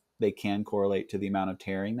amount of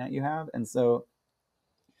tearing that you have. And so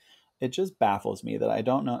it just baffles me that I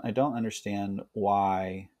don't understand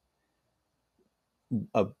why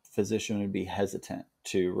a physician would be hesitant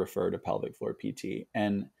to refer to pelvic floor PT.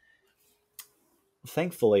 And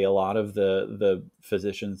thankfully, a lot of the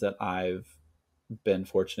physicians that I've been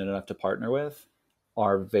fortunate enough to partner with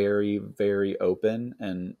are very, very open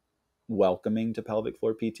and welcoming to pelvic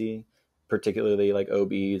floor PT, particularly like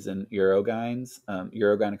OBs and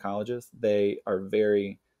urogynecologists. They are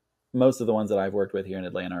most of the ones that I've worked with here in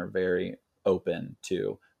Atlanta are very open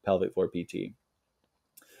to pelvic floor PT.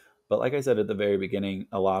 But like I said at the very beginning,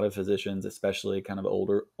 a lot of physicians, especially kind of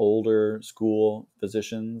older school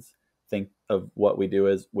physicians, think of what we do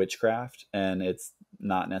as witchcraft, and it's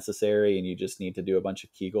not necessary, and you just need to do a bunch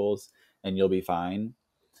of Kegels and you'll be fine.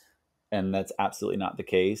 And that's absolutely not the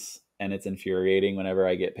case. And it's infuriating whenever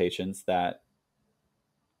I get patients that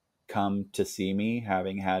come to see me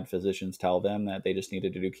having had physicians tell them that they just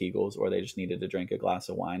needed to do Kegels or they just needed to drink a glass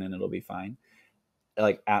of wine and it'll be fine.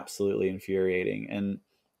 Like, absolutely infuriating. And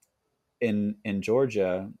in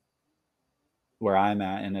Georgia, where I'm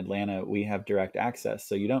at in Atlanta, we have direct access.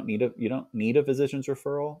 So you don't need a physician's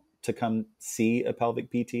referral to come see a pelvic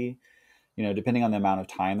PT. Depending on the amount of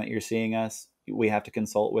time that you're seeing us, we have to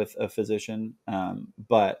consult with a physician.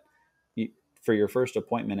 But for your first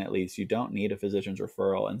appointment, at least, you don't need a physician's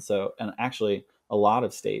referral. And actually, a lot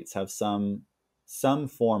of states have some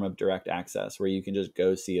form of direct access where you can just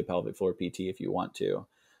go see a pelvic floor PT if you want to.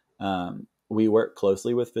 We work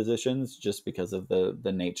closely with physicians just because of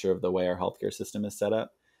the nature of the way our healthcare system is set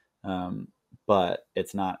up. But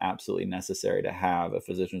it's not absolutely necessary to have a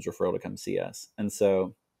physician's referral to come see us. And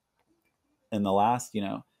so in the last,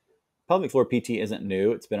 pelvic floor PT isn't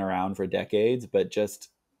new. It's been around for decades, but just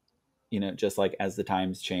like as the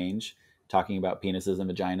times change, talking about penises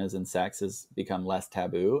and vaginas and sex has become less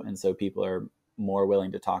taboo. And so people are more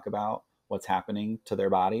willing to talk about what's happening to their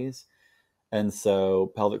bodies. And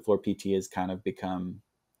so pelvic floor PT has kind of become,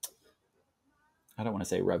 I don't want to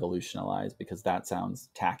say revolutionized because that sounds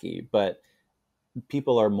tacky, but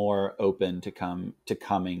people are more open to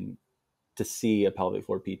coming to see a pelvic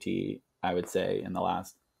floor PT. I would say in the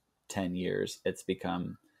last 10 years, it's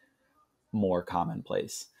become more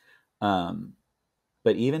commonplace.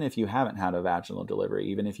 But even if you haven't had a vaginal delivery,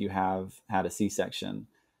 even if you have had a C-section,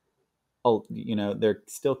 they're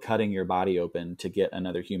still cutting your body open to get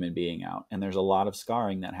another human being out. And there's a lot of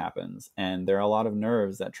scarring that happens. And there are a lot of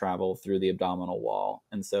nerves that travel through the abdominal wall.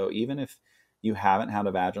 And so even if you haven't had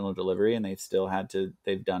a vaginal delivery and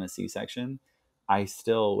they've done a C-section, I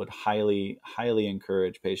still would highly, highly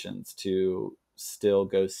encourage patients to still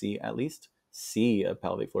go at least see a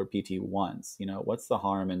pelvic floor PT once. What's the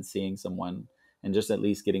harm in seeing someone and just at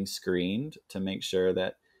least getting screened to make sure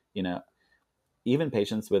that, even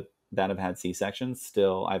patients that have had C-sections,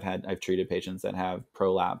 still I've treated patients that have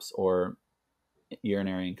prolapse or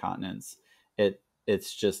urinary incontinence.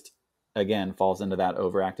 It's just, again, falls into that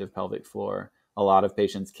overactive pelvic floor. A lot of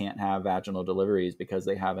patients can't have vaginal deliveries because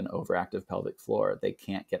they have an overactive pelvic floor. They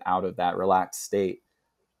can't get out of that relaxed state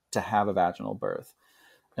to have a vaginal birth.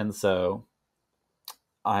 And so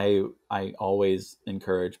I always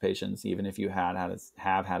encourage patients, even if you have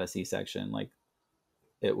had a C-section, like,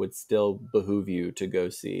 it would still behoove you to go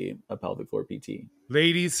see a pelvic floor PT.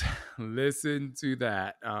 Ladies, listen to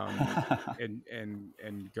that, and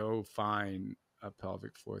go find a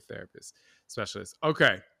pelvic floor therapist specialist.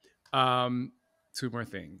 Okay, 2 more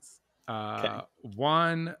things. Okay.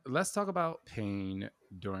 One, let's talk about pain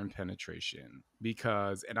during penetration,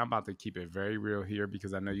 because, and I'm about to keep it very real here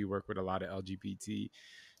because I know you work with a lot of the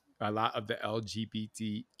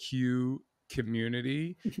LGBTQ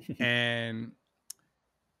community, and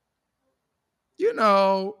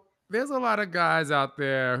there's a lot of guys out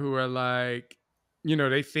there who are like,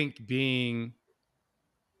 they think being,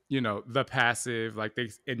 the passive, like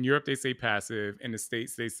in Europe, they say passive. In the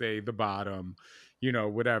States, they say the bottom,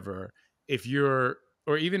 whatever.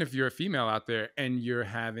 Or even if you're a female out there and you're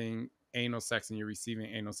having anal sex and you're receiving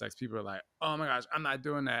anal sex, people are like, oh my gosh, I'm not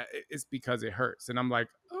doing that. It's because it hurts. And I'm like,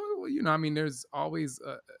 oh, well, there's always,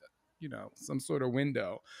 some sort of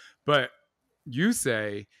window. But you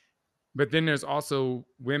say, but then there's also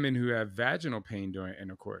women who have vaginal pain during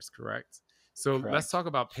intercourse, correct? So let's Correct. talk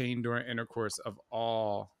about pain during intercourse of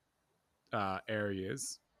all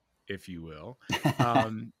areas, if you will.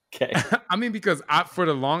 Okay. I mean, because for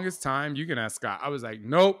the longest time, you can ask Scott, I was like,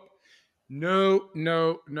 nope, no,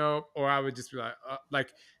 no, no. Or I would just be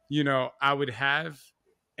like, I would have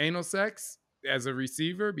anal sex as a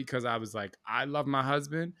receiver because I was like, I love my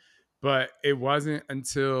husband. But it wasn't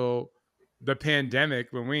until the pandemic,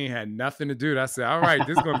 when we ain't had nothing to do, that I said, all right,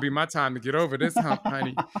 this is going to be my time to get over this hump,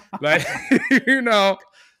 honey. Like,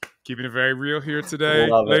 keeping it very real here today,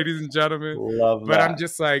 Love it. ladies and gentlemen. Love But that. I'm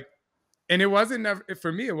just like, and it wasn't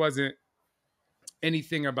for me, it wasn't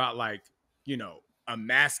anything about like, a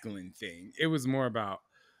masculine thing. It was more about,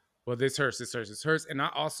 well, this hurts, this hurts, this hurts. And I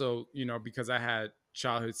also, because I had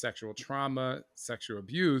childhood sexual trauma, sexual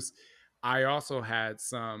abuse, I also had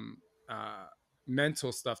some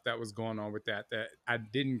mental stuff that was going on with that I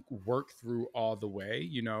didn't work through all the way,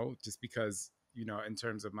 just because, in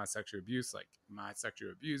terms of my sexual abuse, like my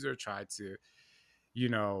sexual abuser tried to,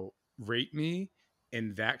 rape me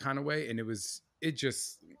in that kind of way. And it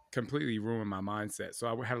just completely ruined my mindset. So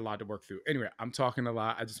I had a lot to work through. Anyway, I'm talking a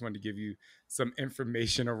lot. I just wanted to give you some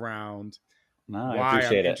information around I why I'm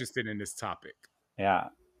appreciate it. interested in this topic. Yeah.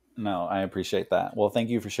 No, I appreciate that. Well, thank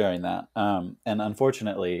you for sharing that. And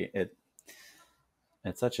unfortunately,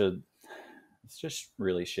 it's just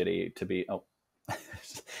really shitty to be, be honest.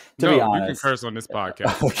 You can curse on this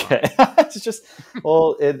podcast. Okay. It's just,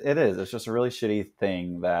 well, it is. It's just a really shitty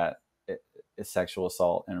thing that sexual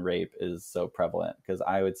assault and rape is so prevalent, because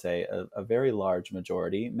I would say a very large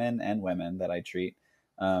majority, men and women that I treat,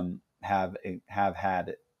 have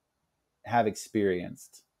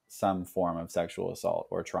experienced some form of sexual assault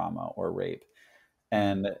or trauma or rape.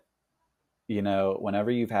 And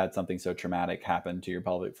whenever you've had something so traumatic happen to your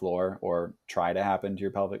pelvic floor or try to happen to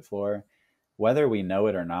your pelvic floor, whether we know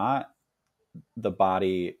it or not,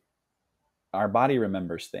 our body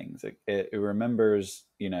remembers things. It remembers,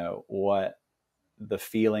 what the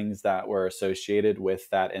feelings that were associated with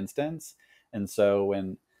that instance. And so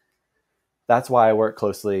that's why I work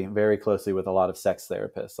very closely with a lot of sex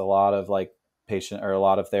therapists, a lot of a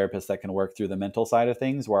lot of therapists that can work through the mental side of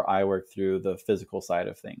things, where I work through the physical side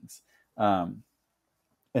of things. And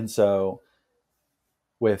so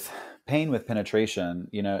with pain with penetration,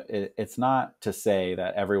 it's not to say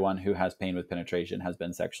that everyone who has pain with penetration has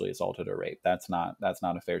been sexually assaulted or raped. That's not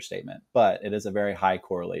a fair statement, but it is a very high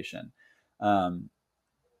correlation. And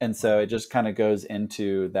so it just kind of goes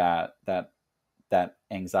into that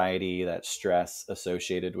anxiety, that stress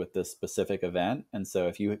associated with this specific event. And so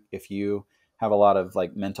if you have a lot of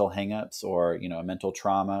mental hangups or, mental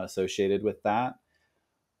trauma associated with that,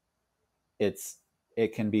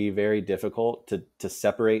 it can be very difficult to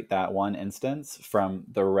separate that one instance from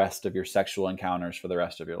the rest of your sexual encounters for the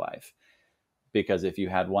rest of your life. Because if you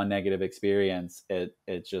had one negative experience, it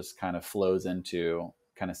just kind of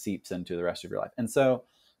seeps into the rest of your life. And so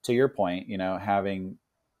to your point, having,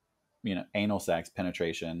 anal sex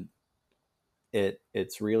penetration,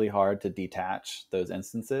 it's really hard to detach those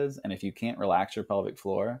instances. And if you can't relax your pelvic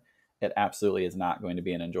floor, it absolutely is not going to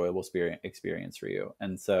be an enjoyable experience for you.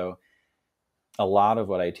 And so a lot of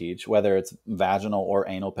what I teach, whether it's vaginal or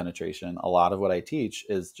anal penetration, a lot of what I teach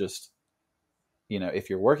is just, if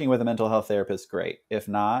you're working with a mental health therapist, great. If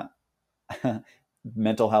not,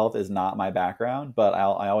 mental health is not my background, but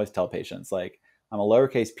I always tell patients, like, I'm a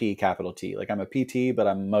lowercase p, capital T. Like, I'm a PT, but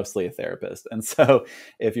I'm mostly a therapist. And so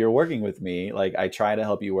if you're working with me, like, I try to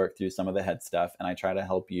help you work through some of the head stuff, and I try to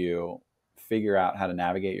help you figure out how to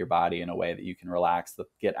navigate your body in a way that you can relax,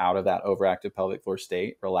 get out of that overactive pelvic floor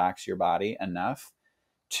state, relax your body enough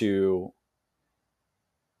to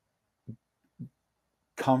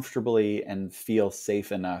comfortably and feel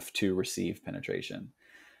safe enough to receive penetration.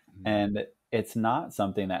 Mm-hmm. And it's not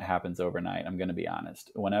something that happens overnight. I'm going to be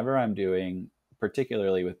honest. Whenever I'm doing,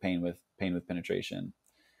 particularly with pain with penetration,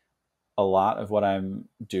 a lot of what I'm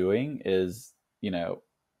doing is,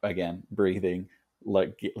 again, breathing,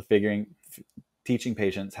 like teaching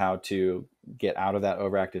patients how to get out of that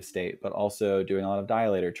overactive state, but also doing a lot of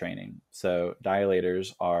dilator training. So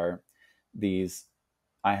dilators are these,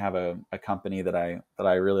 I have a company that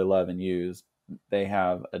I really love and use. They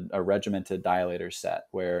have a regimented dilator set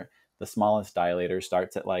where the smallest dilator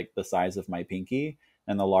starts at like the size of my pinky,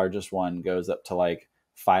 and the largest one goes up to like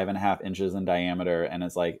 5.5 inches in diameter and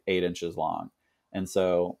is like 8 inches long. And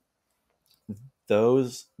so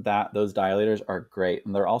those dilators are great.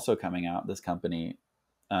 And they're also coming out, this company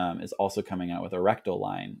is also coming out with a rectal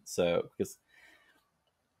line. So because,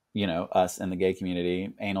 us in the gay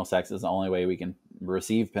community, anal sex is the only way we can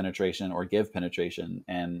receive penetration or give penetration.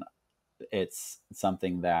 And it's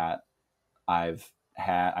something that I've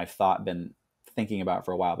been thinking about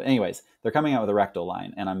for a while. But anyways, they're coming out with a rectal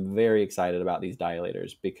line, and I'm very excited about these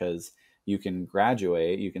dilators because you can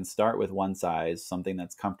graduate. You can start with one size, something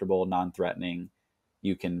that's comfortable, non-threatening.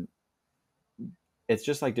 It's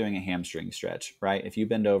just like doing a hamstring stretch, right? If you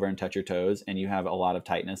bend over and touch your toes and you have a lot of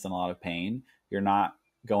tightness and a lot of pain, you're not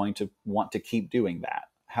going to want to keep doing that.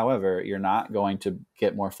 However, you're not going to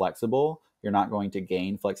get more flexible. You're not going to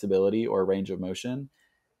gain flexibility or range of motion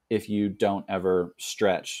if you don't ever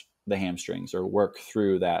stretch the hamstrings or work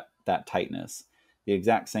through that tightness. The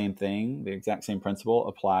exact same thing, the exact same principle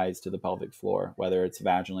applies to the pelvic floor, whether it's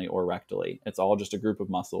vaginally or rectally. It's all just a group of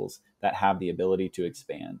muscles that have the ability to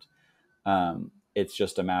expand. It's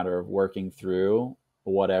just a matter of working through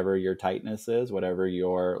whatever your tightness is, whatever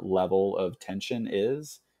your level of tension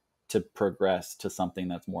is, to progress to something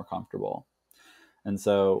that's more comfortable. And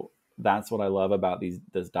so that's what I love about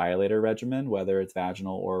this dilator regimen. Whether it's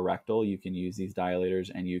vaginal or rectal, you can use these dilators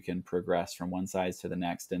and you can progress from one size to the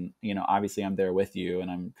next. And, obviously I'm there with you and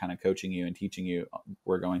I'm kind of coaching you and teaching you.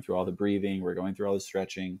 We're going through all the breathing, we're going through all the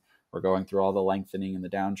stretching, we're going through all the lengthening and the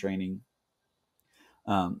down training.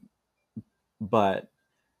 But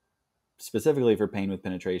specifically for pain with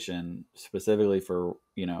penetration, specifically for,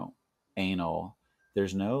 anal,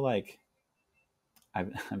 there's no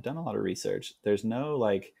I've done a lot of research. There's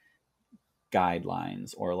no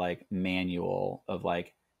guidelines or manual of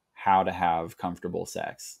how to have comfortable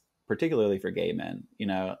sex, particularly for gay men.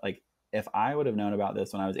 If I would have known about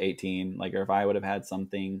this when I was 18, or if I would have had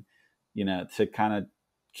something, to kind of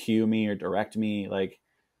cue me or direct me,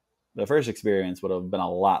 the first experience would have been a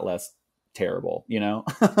lot less terrible,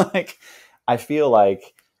 I feel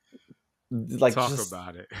talk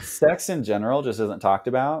about it. Sex in general just isn't talked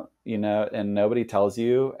about, and nobody tells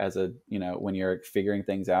you when you're figuring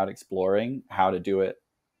things out, exploring how to do it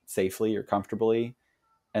safely or comfortably.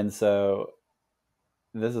 And so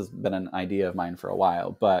this has been an idea of mine for a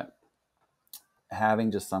while, but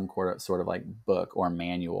having just some sort of book or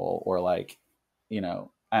manual or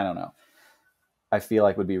I don't know, I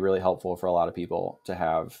feel would be really helpful for a lot of people to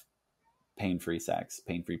have pain-free sex,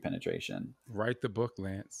 pain-free penetration. Write the book,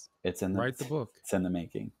 Lance. Write the book. It's in the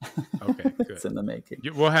making. Okay, good. It's in the making.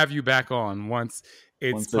 We'll have you back on once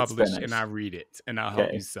published and I read it and I'll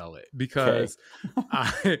help you sell it because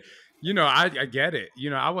I get it.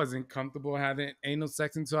 I wasn't comfortable having anal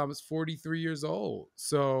sex until I was 43 years old.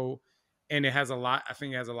 So, and I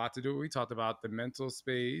think it has a lot to do with, we talked about the mental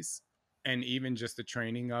space and even just the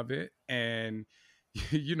training of it. And,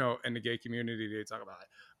 in the gay community, they talk about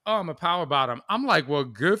oh, I'm a power bottom. I'm like, well,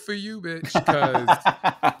 good for you, bitch, because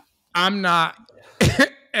I'm not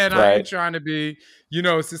And I ain't Right. trying to be,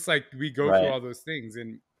 it's just like we go through Right. all those things,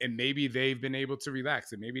 and maybe they've been able to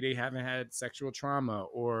relax, and maybe they haven't had sexual trauma,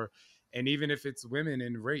 and even if it's women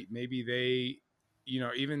in rape, maybe they,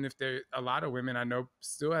 even if they're a lot of women I know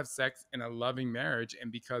still have sex in a loving marriage,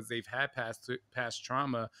 and because they've had past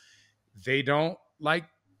trauma, they don't like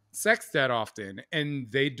sex that often,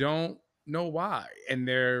 and they don't know why, and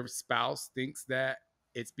their spouse thinks that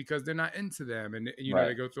it's because they're not into them, and they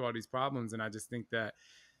Right. go through all these problems. And I just think that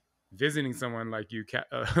visiting someone like you,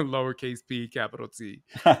 lowercase p, capital T,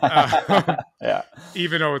 um, Yeah.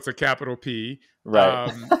 even though it's a capital P, Right.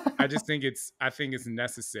 I think it's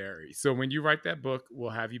necessary. So when you write that book, we'll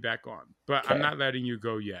have you back on. But I'm Okay. not letting you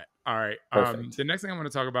go yet. All right. Perfect. The next thing I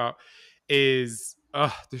want to talk about is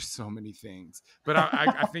there's so many things, but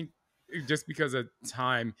I think just because of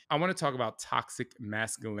time, I want to talk about toxic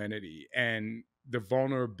masculinity and the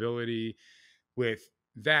vulnerability with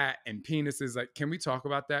that and penises. Like, can we talk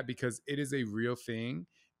about that? Because it is a real thing.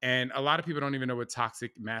 And a lot of people don't even know what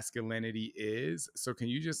toxic masculinity is. So can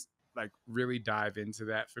you just like really dive into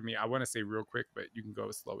that for me? I want to say real quick, but you can go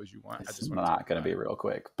as slow as you want. I It's just want to talk not going to about be it. real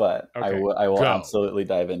quick, but Okay, I will go. absolutely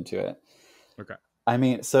dive into it. Okay. I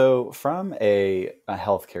mean, so from a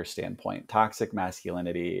healthcare standpoint, toxic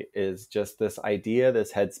masculinity is just this idea,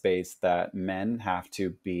 this headspace that men have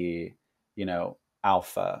to be,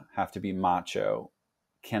 alpha, have to be macho,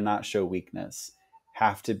 cannot show weakness,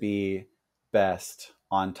 have to be best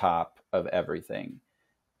on top of everything.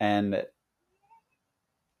 And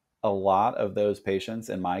a lot of those patients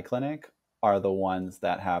in my clinic are the ones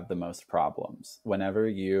that have the most problems. Whenever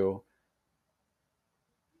you,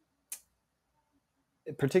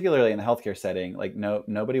 particularly in the healthcare setting, like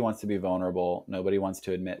nobody wants to be vulnerable, nobody wants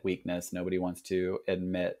to admit weakness, nobody wants to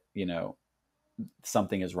admit,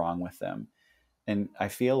 something is wrong with them. And I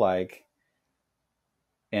feel like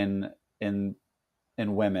in in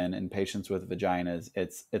in women and patients with vaginas,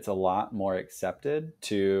 it's a lot more accepted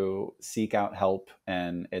to seek out help,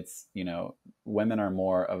 and it's, women are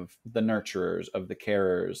more of the nurturers, of the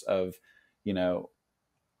carers, of, you know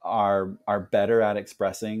are better at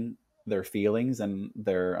expressing their feelings and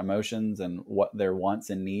their emotions and what their wants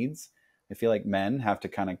and needs. I feel like men have to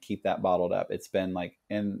kind of keep that bottled up. It's been like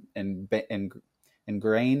ingrained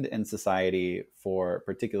in society, for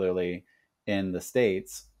particularly in the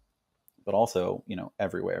States, but also,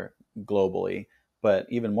 everywhere globally. But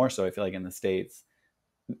even more so, I feel like in the States,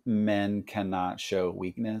 men cannot show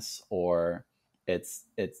weakness, or it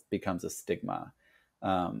becomes a stigma.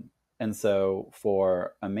 Um, and so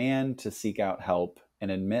for a man to seek out help and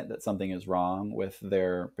admit that something is wrong with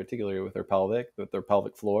particularly with their pelvic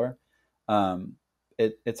floor,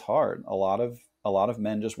 it's hard. A lot of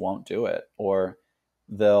men just won't do it, or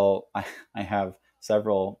they'll. I have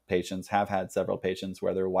had several patients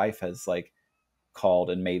where their wife has like called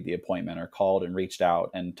and made the appointment, or called and reached out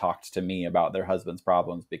and talked to me about their husband's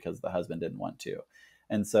problems because the husband didn't want to.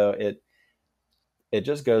 And so it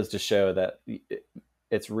just goes to show that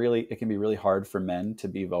it can be really hard for men to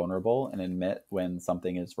be vulnerable and admit when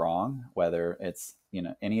something is wrong, whether it's,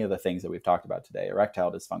 any of the things that we've talked about today: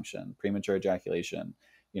 erectile dysfunction, premature ejaculation,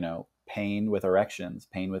 pain with erections,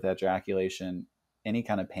 pain with ejaculation, any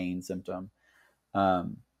kind of pain symptom.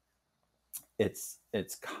 Um, it's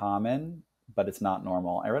common, but it's not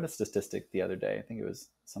normal. I read a statistic the other day, I think it was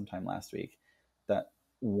sometime last week, that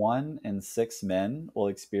 1 in 6 men will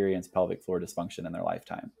experience pelvic floor dysfunction in their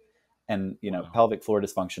lifetime. And, Wow. pelvic floor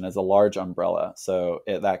dysfunction is a large umbrella. So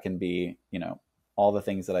that can be, all the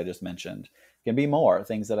things that I just mentioned. It can be more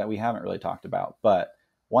things that we haven't really talked about. But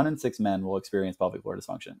 1 in 6 men will experience pelvic floor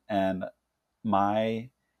dysfunction. And my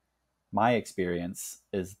experience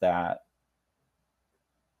is that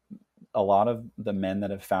a lot of the men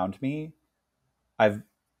that have found me,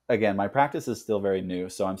 again, my practice is still very new,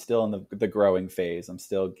 so I'm still in the growing phase. I'm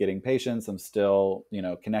still getting patients. I'm still,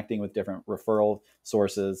 connecting with different referral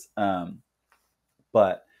sources.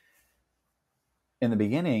 But in the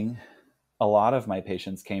beginning, a lot of my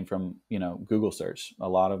patients came from, Google search. A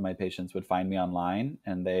lot of my patients would find me online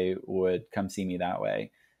and they would come see me that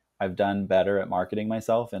way. I've done better at marketing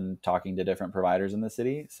myself and talking to different providers in the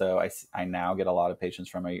city. So I now get a lot of patients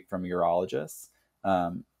from urologists,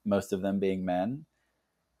 most of them being men.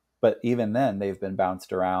 But even then, they've been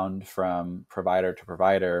bounced around from provider to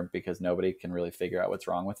provider because nobody can really figure out what's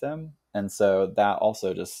wrong with them. And so that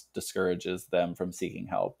also just discourages them from seeking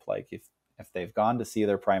help. Like if they've gone to see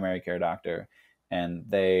their primary care doctor and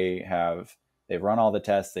they've run all the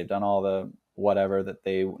tests, they've done all the whatever that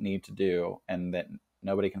they need to do, and that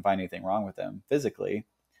nobody can find anything wrong with them physically,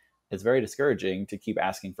 it's very discouraging to keep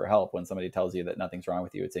asking for help when somebody tells you that nothing's wrong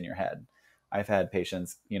with you, it's in your head. I've had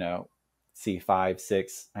patients, see 5,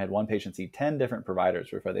 6. I had one patient see 10 different providers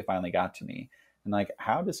before they finally got to me. And like,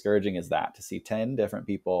 how discouraging is that to see 10 different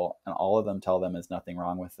people and all of them tell them there's nothing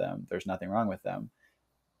wrong with them? There's nothing wrong with them.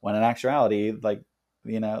 When in actuality, like,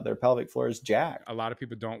 their pelvic floor is jacked. A lot of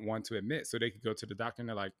people don't want to admit, so they could go to the doctor and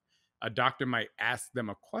they're like, a doctor might ask them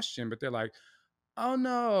a question, but they're like, oh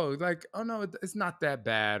no, it's not that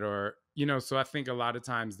bad. Or, so I think a lot of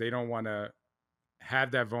times they don't want to have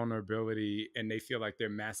that vulnerability and they feel like their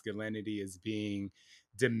masculinity is being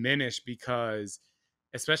diminished because,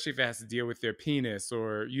 especially if it has to deal with their penis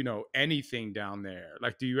or, anything down there.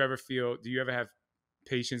 Like, do you ever have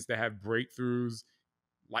patients that have breakthroughs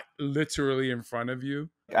like literally in front of you?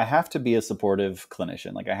 I have to be a supportive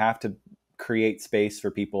clinician. Like, I have to create space for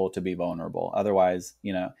people to be vulnerable. Otherwise,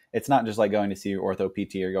 it's not just like going to see your ortho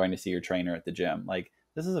PT or going to see your trainer at the gym. Like,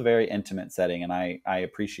 this is a very intimate setting, and I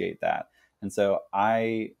appreciate that. And so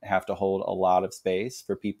I have to hold a lot of space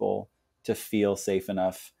for people to feel safe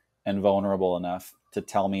enough and vulnerable enough to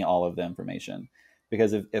tell me all of the information.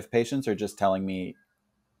 Because if patients are just telling me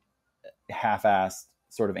half-assed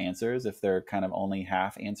sort of answers, if they're kind of only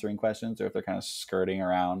half answering questions, or if they're kind of skirting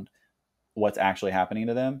around what's actually happening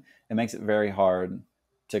to them, it makes it very hard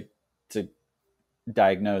to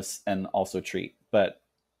diagnose and also treat. But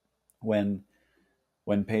when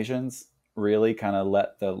patients really kind of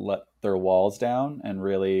let their walls down and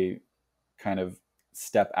really kind of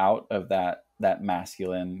step out of that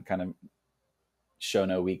masculine kind of show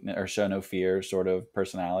no weakness or show no fear sort of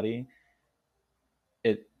personality,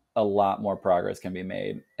 a lot more progress can be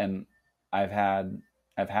made. And I've had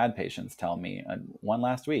patients tell me, one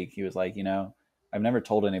last week, he was like, I've never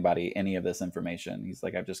told anybody any of this information. He's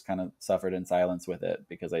like, I've just kind of suffered in silence with it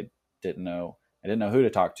because I didn't know who to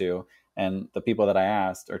talk to. And the people that I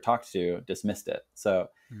asked or talked to dismissed it. So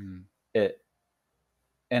it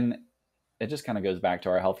just kind of goes back to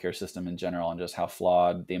our healthcare system in general and just how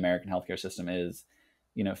flawed the American healthcare system is.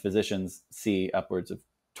 Physicians see upwards of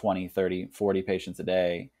 20, 30, 40 patients a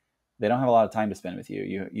day. They don't have a lot of time to spend with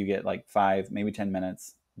you. You get like 5, maybe 10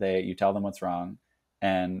 minutes. You tell them what's wrong,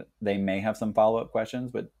 and they may have some follow-up questions,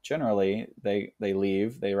 but generally they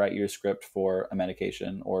leave, they write you a script for a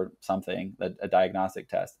medication or something, a diagnostic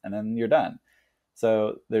test, and then you're done.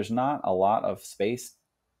 So there's not a lot of space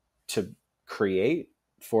to create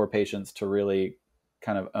for patients to really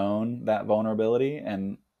kind of own that vulnerability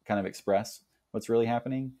and kind of express what's really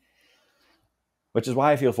happening, which is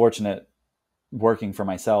why I feel fortunate working for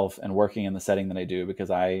myself and working in the setting that I do, because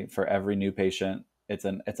for every new patient, it's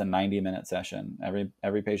a 90-minute session.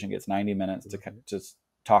 Every patient gets 90 minutes to just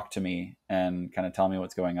talk to me and kind of tell me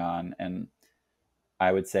what's going on. And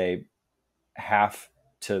I would say half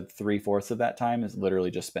to 3/4 of that time is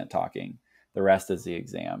literally just spent talking. The rest is the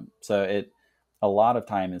exam. So a lot of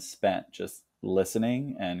time is spent just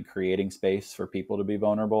listening and creating space for people to be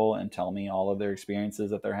vulnerable and tell me all of their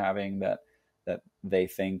experiences that they're having that they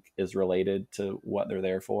think is related to what they're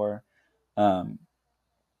there for.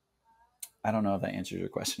 I don't know if that answers your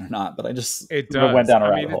question or not, but It does. went down a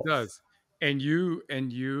rabbit hole. It does. And you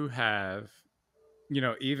have,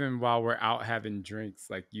 even while we're out having drinks,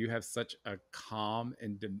 like, you have such a calm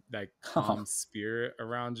and calm spirit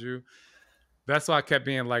around you. That's why I kept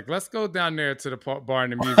being like, let's go down there to the bar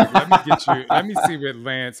and the music. Let me get you. Let me see what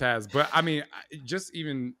Lance has. But I mean, just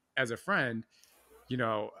even as a friend,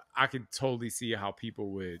 I could totally see how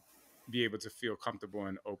people would be able to feel comfortable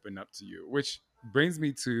and open up to you, which brings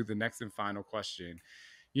me to the next and final question.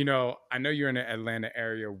 I know you're in the Atlanta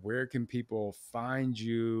area. Where can people find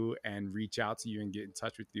you and reach out to you and get in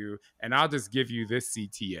touch with you? And I'll just give you this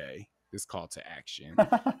CTA, this call to action.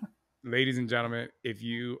 Ladies and gentlemen, if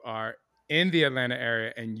you are in the Atlanta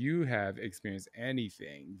area and you have experienced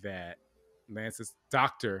anything that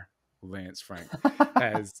Dr. Lance Frank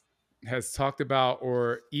has talked about,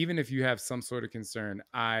 or even if you have some sort of concern,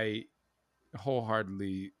 I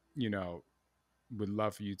wholeheartedly, would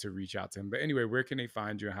love for you to reach out to him. But anyway, where can they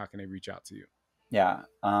find you and how can they reach out to you? Yeah.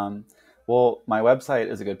 Well, my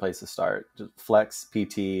website is a good place to start. Just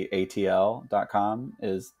flexptatl.com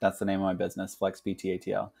that's the name of my business,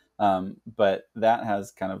 flexptatl. But that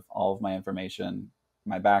has kind of all of my information,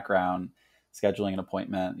 my background, scheduling an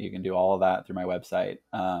appointment. You can do all of that through my website.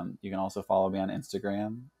 You can also follow me on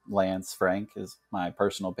Instagram. Lance Frank is my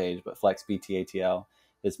personal page, but flexptatl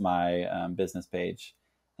is my business page.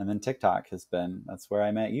 And then TikTok that's where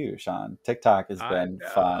I met you, Shaun. TikTok has been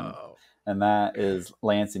fun. And that is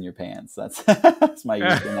Lance in your pants. That's my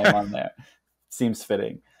username on there. Seems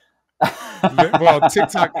fitting. Well,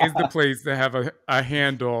 TikTok is the place to have a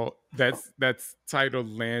handle that's titled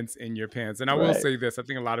Lance in your pants. And I will say this, I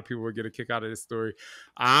think a lot of people will get a kick out of this story.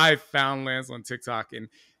 I found Lance on TikTok, and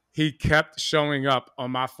he kept showing up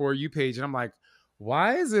on my For You page, and I'm like,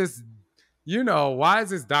 why is this? Why is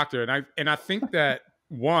this doctor? And I think that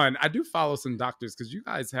one, I do follow some doctors because you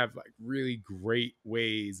guys have like really great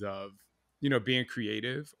ways of being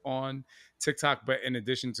creative on TikTok. But in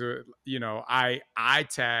addition to it, I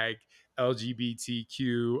tag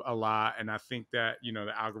LGBTQ a lot, and I think that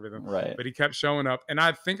the algorithm. Right. But he kept showing up, and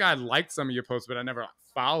I think I liked some of your posts, but I never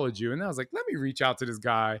followed you. And then I was like, let me reach out to this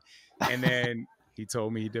guy, and then he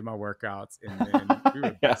told me he did my workouts, and then we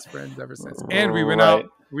were best friends ever since. And we went out.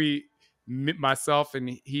 Myself and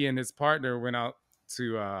he and his partner went out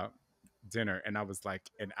to dinner, and I was like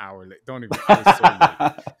an hour late. I was so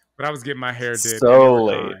late. But I was getting my hair did. So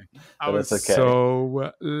late. I was okay.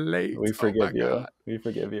 So late. We forgive you. God. We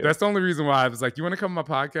forgive you. That's the only reason why I was like, you want to come on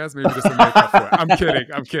my podcast? Maybe this will make up for it.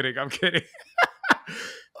 I'm kidding.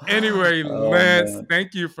 Anyway, Lance,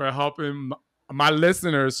 thank you for helping my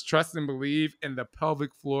listeners trust and believe in the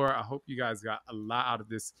pelvic floor. I hope you guys got a lot out of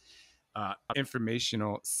this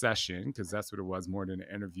informational session, because that's what it was, more than an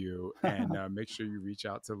interview. And make sure you reach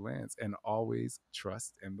out to Lance, and always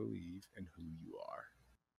trust and believe in who you are.